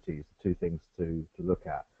business entities, the two things to look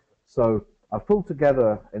at. So I've pulled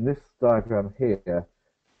together in this diagram here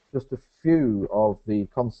just a few of the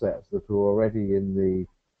concepts that are already in the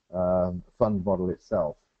fund model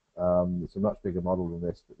itself. It's a much bigger model than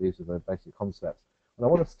this, but these are the basic concepts. And I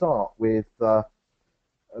want to start with a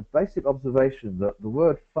basic observation that the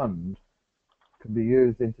word fund can be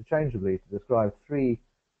used interchangeably to describe three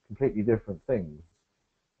completely different things.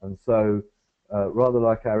 And so rather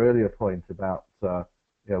like our earlier point about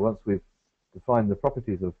once we've defined the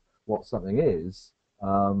properties of what something is,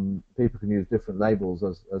 people can use different labels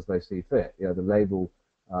as they see fit. The label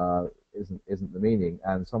isn't the meaning,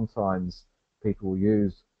 and sometimes people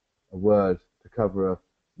use a word to cover a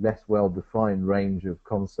less well-defined range of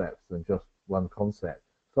concepts than just one concept.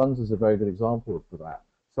 Funds is a very good example for that.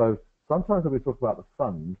 So sometimes when we talk about the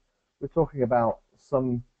fund, we're talking about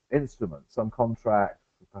some instrument, some contract,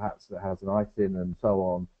 perhaps that has an ISIN and so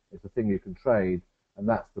on. It's a thing you can trade, and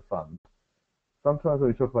that's the fund. Sometimes when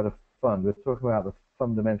we talk about a fund, we're talking about the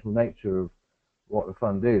fundamental nature of what a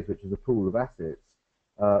fund is, which is a pool of assets.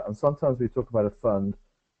 And sometimes we talk about a fund,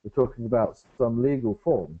 we're talking about some legal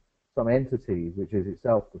form, some entity which is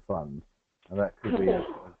itself the fund. And that could be a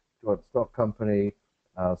joint stock company.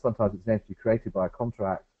 Sometimes it's an entity created by a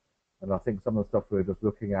contract. And I think some of the stuff we're just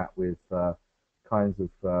looking at with kinds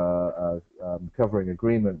of covering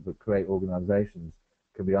agreement that create organizations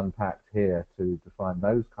can be unpacked here to define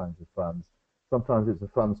those kinds of funds. Sometimes it's a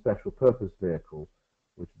fund special purpose vehicle,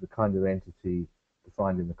 which is the kind of entity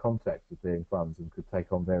defined in the context of being funds and could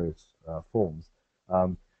take on various forms.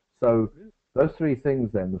 So those three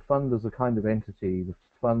things then, the fund as a kind of entity, the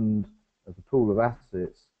fund as a pool of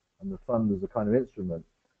assets, and the fund as a kind of instrument,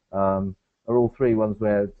 are all three ones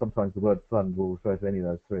where sometimes the word fund will refer to any of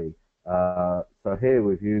those three. So here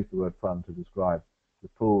we've used the word fund to describe the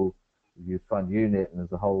pool. We've used fund unit, and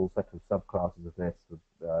there's a whole set of subclasses of this,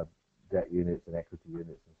 debt units and equity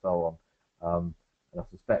units and so on. And I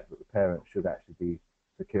suspect that the parent should actually be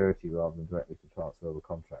security rather than directly to transfer over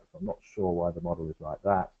contracts. I'm not sure why the model is like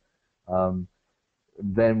that.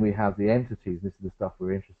 Then we have the entities. This is the stuff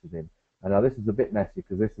we're interested in. And now this is a bit messy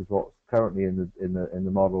because this is what's currently in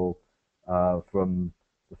the model from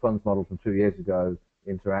the funds model from 2 years ago,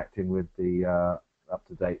 interacting with the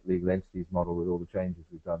up-to-date legal entities model with all the changes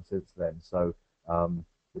we've done since then. So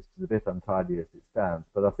this is a bit untidy as it stands.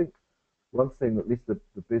 But I think one thing, at least the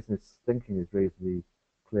business thinking is reasonably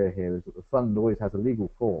clear here, is that the fund always has a legal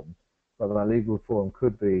form, but that legal form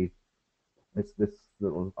could be, this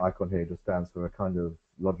little icon here just stands for a kind of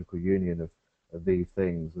logical union of these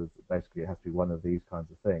things. Basically, it has to be one of these kinds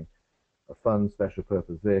of things. A fund, special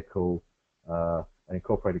purpose vehicle, an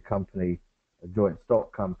incorporated company, a joint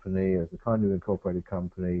stock company as a kind of incorporated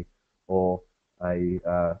company, or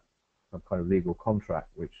some kind of legal contract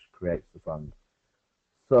which creates the fund.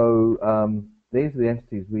 So these are the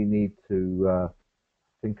entities we need to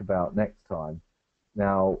think about next time.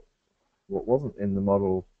 Now, what wasn't in the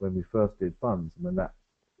model when we first did funds, and when that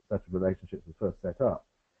set of relationships was first set up,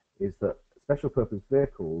 is that special purpose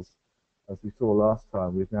vehicles, as we saw last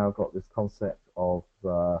time, we've now got this concept of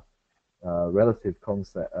relative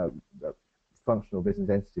concept, functional business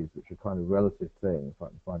entities, which are kind of relative things. If I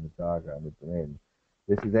can find the diagram with them in.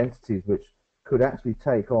 This is entities which could actually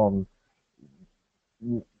take on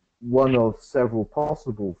one of several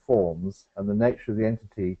possible forms, and the nature of the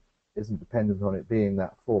entity isn't dependent on it being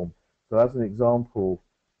that form. So as an example,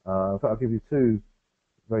 In fact, I'll give you two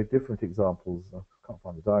very different examples. I can't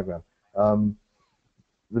find the diagram.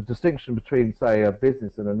 The distinction between, say, a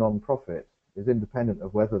business and a non-profit is independent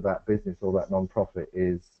of whether that business or that non-profit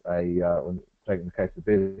is taking the case of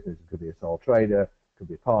business, it could be a sole trader, it could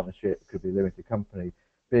be a partnership, it could be a limited company.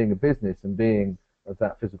 Being a business and being of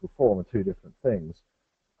that physical form are two different things.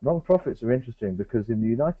 Non-profits are interesting because in the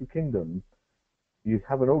United Kingdom, you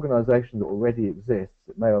have an organization that already exists.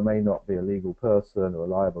 It may or may not be a legal person or a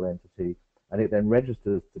liable entity, and it then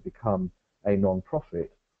registers to become a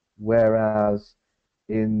non-profit, whereas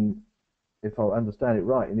if I understand it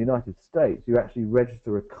right, in the United States, you actually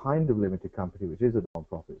register a kind of limited company, which is a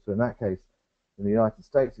non-profit. So in that case, in the United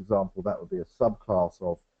States example, that would be a subclass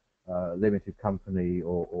of limited company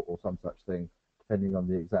or some such thing, depending on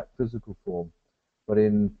the exact physical form. But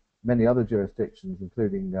in many other jurisdictions,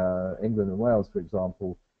 including England and Wales, for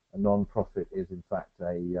example, a non-profit is in fact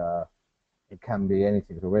it can be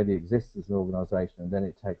anything. It already exists as an organization, and then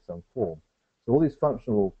it takes some form. So all these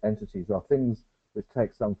functional entities are things which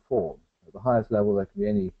take some form. At the highest level, there can be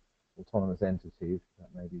any autonomous entity.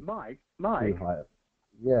 That may be Mike,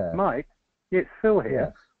 yeah. Mike, it's Phil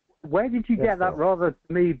here. Yes. Where did you get that Phil. rather,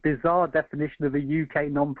 to me, bizarre definition of a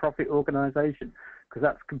UK non-profit organisation? Because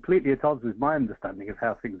that's completely at odds with my understanding of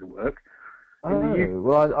how things work.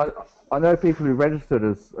 Well, I know people who registered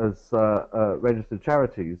as registered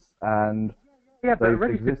charities, and they've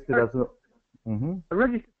existed as a... A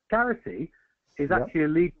registered charity is actually a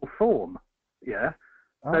legal form. Yeah.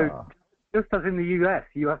 So just as in the US,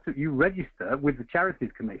 you register with the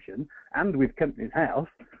Charities Commission and with Companies House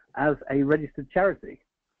as a registered charity.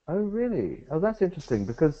 Oh, really? Oh, that's interesting,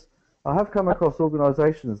 because I have come across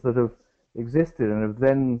organisations that have existed and have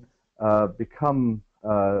then become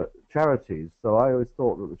charities. So I always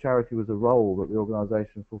thought that the charity was a role that the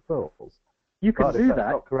organisation fulfills. You can do that.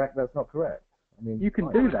 That's not correct. That's not correct. I mean, you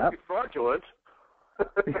can do that. Fraudulent.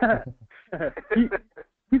 Yeah.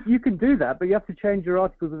 You can do that, but you have to change your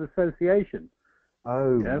articles of association.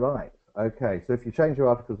 Oh, yeah? Right. Okay. So if you change your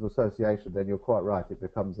articles of association, then you're quite right. It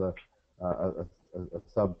becomes a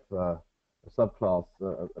subclass,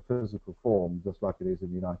 a physical form, just like it is in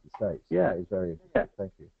the United States. Yeah. That is very interesting. Yeah.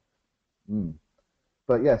 Thank you.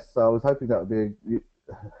 But yes, so I was hoping that would be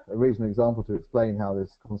a reasonable example to explain how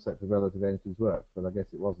this concept of relative entities works, but I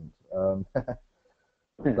guess it wasn't.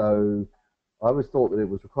 So I always thought that it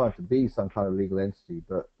was required to be some kind of legal entity,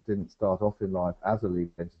 but didn't start off in life as a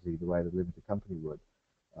legal entity the way the limited company would.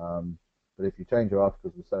 But if you change your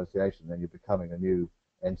articles of association, then you're becoming a new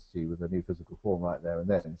entity with a new physical form right there and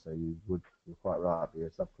then. So you're quite right, be a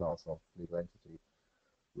subclass of legal entity.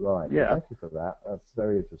 Right. Yeah. Thank you for that. That's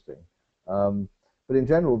very interesting. But in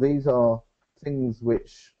general, these are things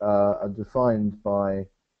which are defined by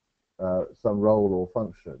some role or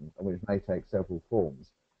function, and which may take several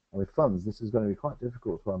forms. And with funds, this is going to be quite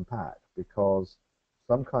difficult to unpack, because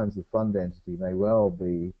some kinds of fund entity may well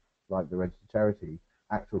be, like the registered charity,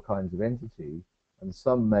 actual kinds of entity, and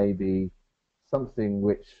some may be something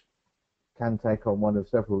which can take on one of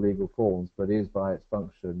several legal forms, but is by its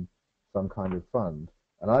function some kind of fund.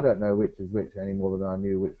 And I don't know which is which any more than I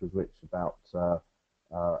knew which was which about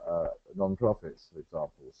non-profits, for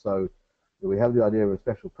example. So we have the idea of a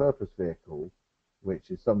special purpose vehicle, which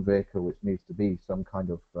is some vehicle which needs to be some kind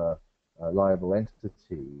of liable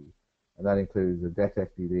entity, and that includes a debt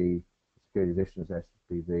SPV, securities issuance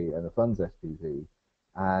SPV, and a funds SPV.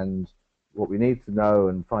 And what we need to know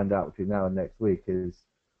and find out between now and next week is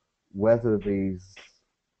whether these,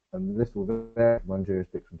 and this will vary from one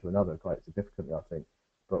jurisdiction to another quite significantly, I think,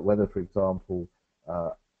 but whether, for example,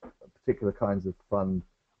 particular kinds of fund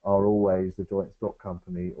are always the joint stock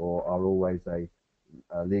company, or are always a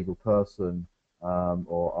legal person,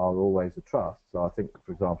 or are always a trust. So I think,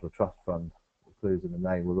 for example, a trust fund, included in the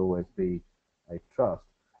name, will always be a trust,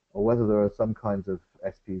 or whether there are some kinds of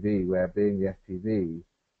SPV where being the SPV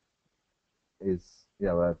is, you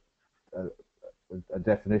know, a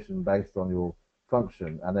definition based on your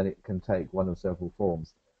function, and then it can take one of several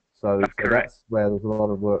forms. So that's where there's a lot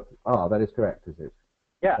of work. That is correct, is it?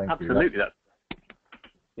 Yeah, Thank absolutely.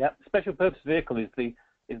 Yeah, special purpose vehicle is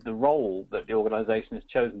the role that the organisation has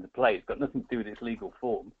chosen to play. It's got nothing to do with its legal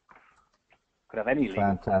form. Could have any legal.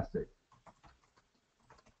 Fantastic.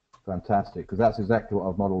 Fantastic, because that's exactly what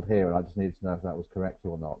I've modelled here, and I just needed to know if that was correct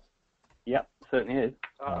or not. Yep, certainly is.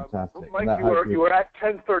 Fantastic. Mike, you were at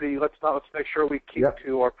 10:30. Let's make sure we keep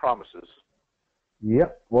to our promises.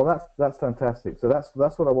 Yep. Well, that's fantastic. So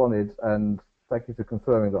that's what I wanted, and thank you for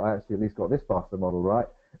confirming that I actually at least got this part of the model right.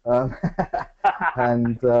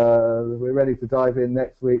 And we're ready to dive in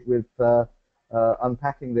next week with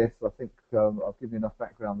unpacking this. I think I've given you enough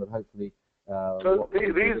background that hopefully So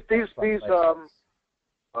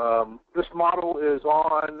this model is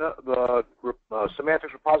on the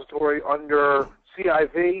semantics repository under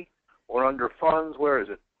CIV or under funds. Where is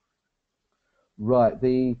it? Right.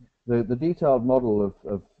 The detailed model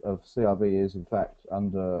of CIV is in fact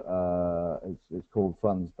under it's called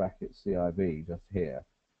funds bracket CIV just here,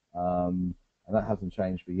 and that hasn't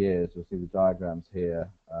changed for years. You'll see the diagrams here,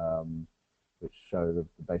 which show the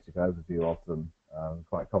basic overview of them.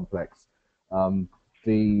 Quite complex.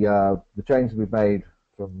 The changes we've made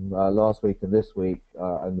from last week and this week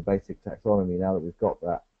and the basic taxonomy, now that we've got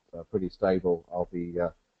that pretty stable, I'll be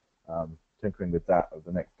tinkering with that over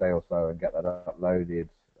the next day or so and get that uploaded.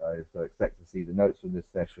 So expect to see the notes from this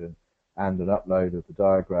session and an upload of the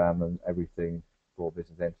diagram and everything for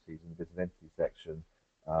business entities in the business entity section,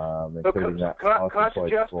 including that. Can I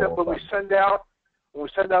suggest that when we send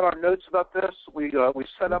out our notes about this, we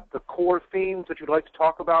set up the core themes that you'd like to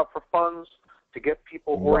talk about for funds to get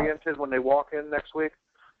people oriented when they walk in next week.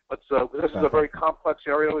 This is a very complex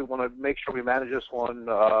area. We want to make sure we manage this one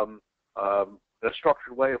in a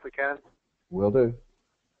structured way if we can. Will do.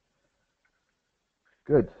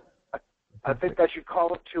 Good. I think I should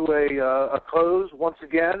call it to a close. Once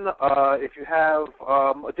again, if you have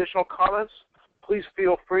additional comments, please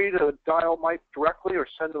feel free to dial Mike directly or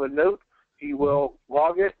send him a note. He will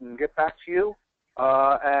log it and get back to you.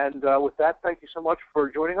 And with that, thank you so much for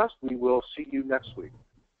joining us. We will see you next week.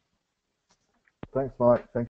 Thanks, Mike. Thank you.